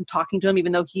Picard and talking to him,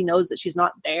 even though he knows that she's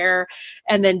not there.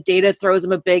 And then Data throws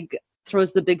the big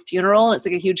funeral, and it's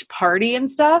like a huge party and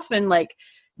stuff. And like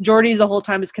Geordi the whole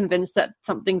time is convinced that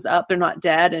something's up, they're not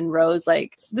dead. And Ro's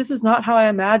like, this is not how I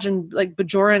imagined like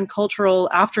Bajoran cultural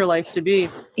afterlife to be.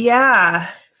 Yeah.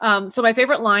 So my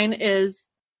favorite line is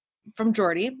from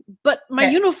Geordi, but my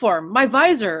uniform, my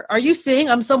visor, are you saying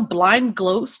I'm some blind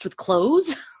ghost with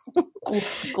clothes?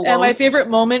 And my favorite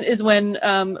moment is when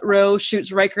Ro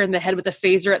shoots Riker in the head with a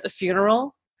phaser at the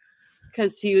funeral.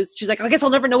 Because she's like, I guess I'll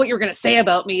never know what you're going to say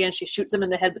about me. And she shoots him in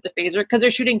the head with the phaser. Because they're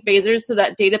shooting phasers so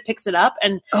that Data picks it up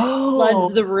and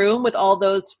floods the room with all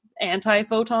those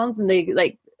anti-photons. And they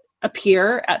like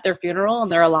appear at their funeral and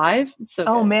they're alive. So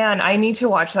good. Man, I need to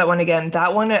watch that one again.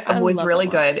 That one was really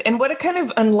good. And what a kind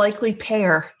of unlikely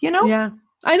pair, you know? Yeah,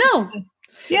 I know.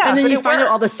 Yeah. And then you find out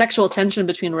all the sexual tension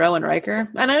between Ro and Riker.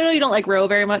 And I know you don't like Ro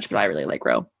very much, but I really like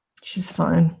Ro. She's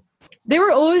fun. They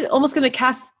were almost going to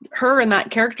cast her and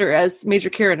that character as Major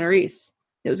Kira Nerys.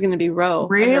 It was going to be Ro.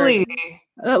 Really?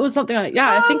 That was something like,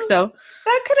 I think so.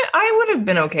 I would have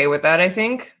been okay with that, I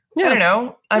think. Yeah. I don't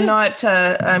know. I'm not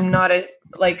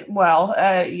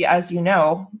as you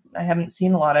know, I haven't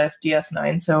seen a lot of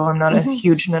DS9, so I'm not a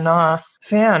huge Nana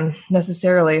fan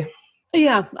necessarily.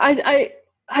 Yeah. I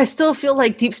still feel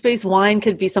like Deep Space Wine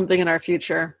could be something in our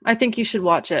future. I think you should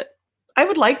watch it. I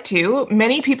would like to.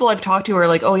 Many people I've talked to are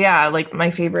like, oh yeah, like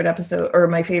my favorite episode or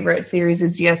my favorite series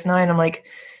is DS9. I'm like,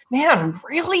 man,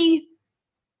 really?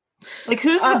 Like,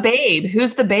 who's the babe?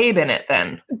 Who's the babe in it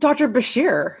then? Dr.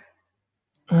 Bashir.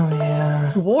 Oh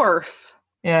yeah. Worf.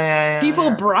 Yeah. Steve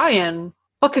O'Brien.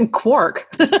 Fucking Quark.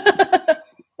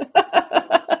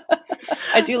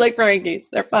 I do like Ferengis.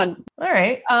 They're fun. All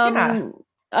right.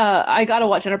 I gotta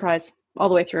watch Enterprise all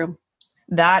the way through.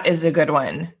 That is a good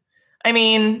one. I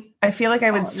mean, I feel like I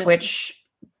would switch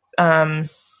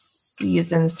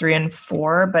seasons 3 and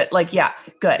 4, but like, yeah,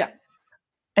 good. Yeah.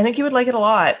 I think you would like it a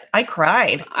lot. I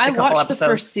cried. I watched the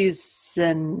first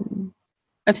season.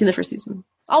 I've seen the first season.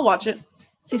 I'll watch it.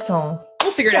 We'll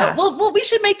figure it out. Well, we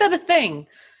should make that a thing.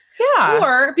 Yeah.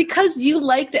 Or because you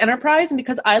liked Enterprise and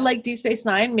because I like Deep Space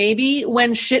Nine, maybe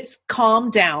when shit's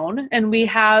calmed down and we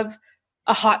have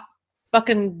a hot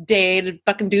fucking day to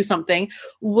fucking do something,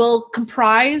 we'll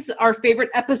comprise our favorite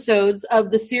episodes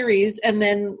of the series and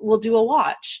then we'll do a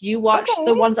watch. You watch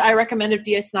the ones I recommend of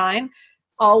DS9.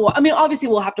 Obviously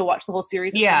we'll have to watch the whole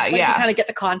series. To kind of get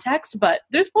the context, but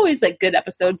there's always like good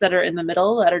episodes that are in the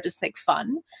middle that are just like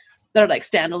fun, that are like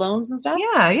standalones and stuff.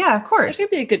 Yeah, of course. That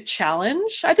could be a good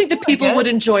challenge. I think that people would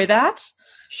enjoy that.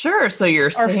 Sure. So you're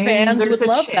our saying fans there's would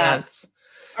love chance. That.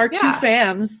 Our 2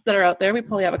 fans that are out there, we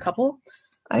probably have a couple.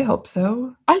 I hope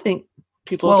so. I think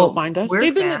people don't mind us.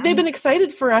 They've been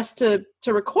excited for us to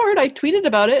record. I tweeted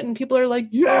about it and people are like,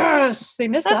 yes, they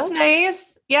miss us. That's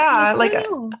nice. Yeah. Yes,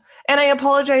 and I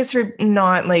apologize for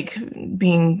not like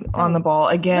being on the ball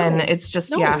again. No. It's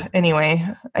just, anyway,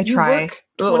 I try. You work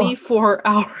 24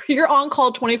 hours. You're on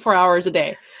call 24 hours a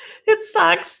day. It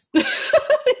sucks.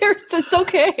 It's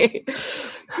okay.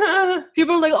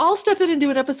 People are like, I'll step in and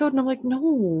do an episode. And I'm like,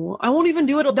 no, I won't even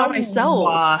do it by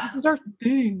myself. This is our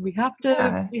thing. We have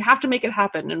to make it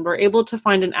happen. And we're able to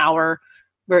find an hour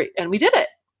and we did it.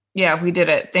 Yeah, we did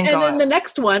it. Thank God. And then the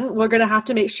next one, we're going to have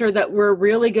to make sure that we're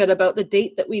really good about the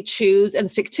date that we choose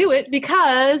and stick to it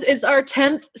because it's our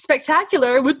 10th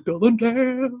spectacular with Bill and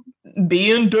Dan.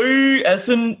 B&D,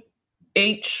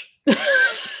 S&H.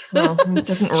 Well, it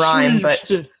doesn't rhyme,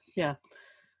 but yeah,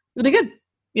 it'll be good.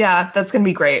 Yeah, that's gonna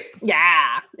be great.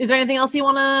 Yeah. Is there anything else you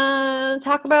want to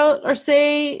talk about or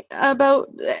say about?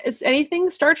 Is anything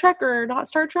Star Trek or not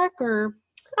Star Trek or?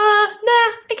 Nah,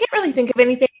 I can't really think of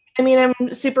anything. I mean, I'm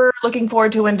super looking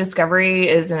forward to when Discovery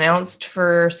is announced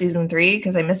for season 3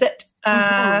 because I miss it.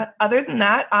 Other than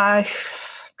that, I'm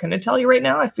gonna tell you right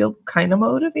now, I feel kind of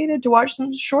motivated to watch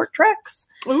some short treks.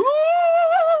 Ooh,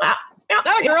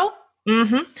 girl.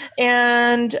 Mm-hmm.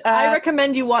 And I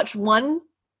recommend you watch one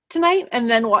tonight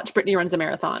and then watch Brittany Runs a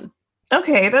Marathon.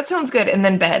 Okay, that sounds good. And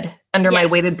then bed under my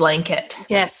weighted blanket.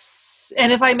 Yes.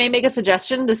 And if I may make a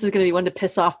suggestion, this is going to be one to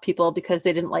piss off people because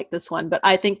they didn't like this one, but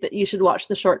I think that you should watch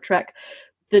the short trek,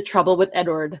 The Trouble with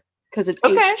Edward, because it's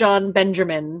H. John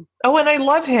Benjamin. Oh, and I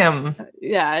love him.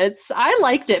 Yeah, I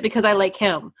liked it because I like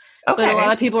him. Okay. But a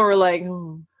lot of people were like,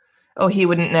 oh, he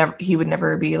would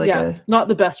never be like not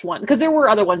the best one. Because there were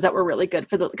other ones that were really good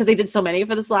because they did so many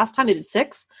for this last time. They did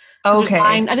 6. Okay.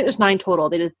 I think there's 9 total.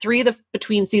 They did 3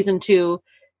 between season 2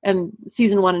 and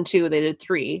season 1 and 2. They did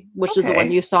 3, which is the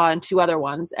one you saw and 2 other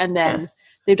ones. And then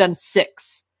they've done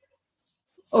 6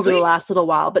 over the last little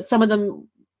while. But some of them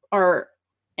are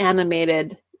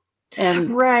animated and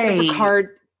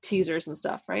card teasers and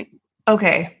stuff, right?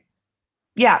 Okay.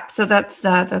 Yeah, so that's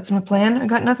my plan. I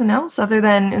got nothing else other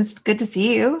than it's good to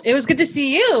see you. It was good to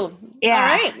see you. Yeah. All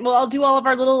right. Well, I'll do all of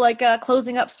our little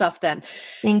closing up stuff then.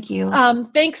 Thank you.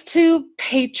 Thanks to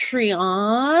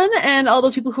Patreon and all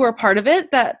those people who are part of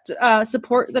it that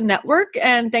support the network.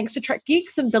 And thanks to Trek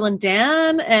Geeks and Bill and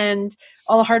Dan and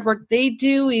all the hard work they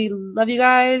do. We love you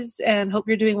guys and hope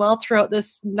you're doing well throughout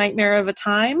this nightmare of a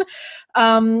time.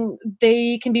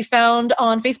 They can be found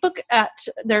on Facebook at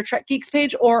their Trek Geeks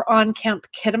page or on Camp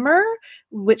Kittimer,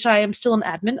 which I am still an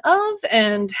admin of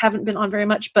and haven't been on very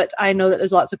much, but I know that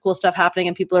there's lots of cool stuff happening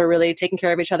and people are really taking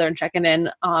care of each other and checking in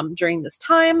during this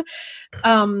time.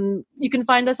 You can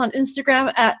find us on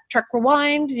Instagram at Trek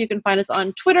Rewind. You can find us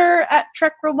on Twitter at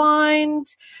Trek Rewind.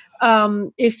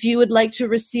 If you would like to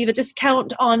receive a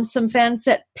discount on some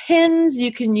Fanset pins,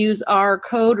 you can use our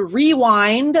code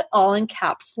REWIND, all in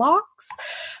caps locks.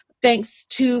 Thanks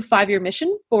to 5 Year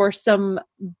Mission for some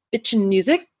bitchin'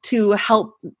 music to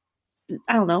help,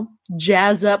 I don't know,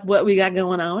 jazz up what we got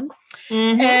going on.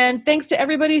 Mm-hmm. And thanks to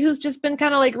everybody who's just been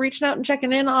kind of like reaching out and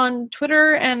checking in on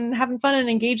Twitter and having fun and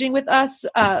engaging with us.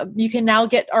 You can now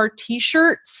get our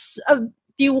t-shirts if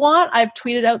you want. I've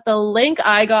tweeted out the link.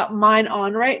 I got mine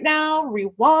on right now.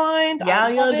 Rewind. Yeah,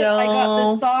 I love it. I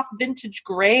got this soft vintage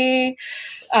gray.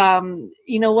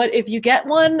 You know what? If you get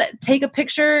one, take a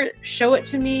picture, show it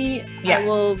to me. Yeah. I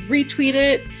will retweet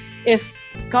it. If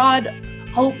God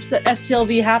hopes that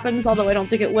STLV happens, although I don't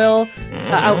think it will.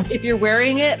 If you're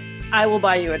wearing it, I will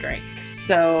buy you a drink.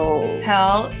 So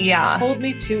hell yeah. Hold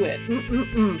me to it.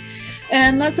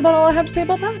 And that's about all I have to say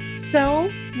about that.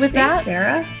 So with that,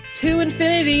 Sarah, to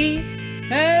infinity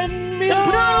and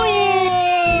beyond.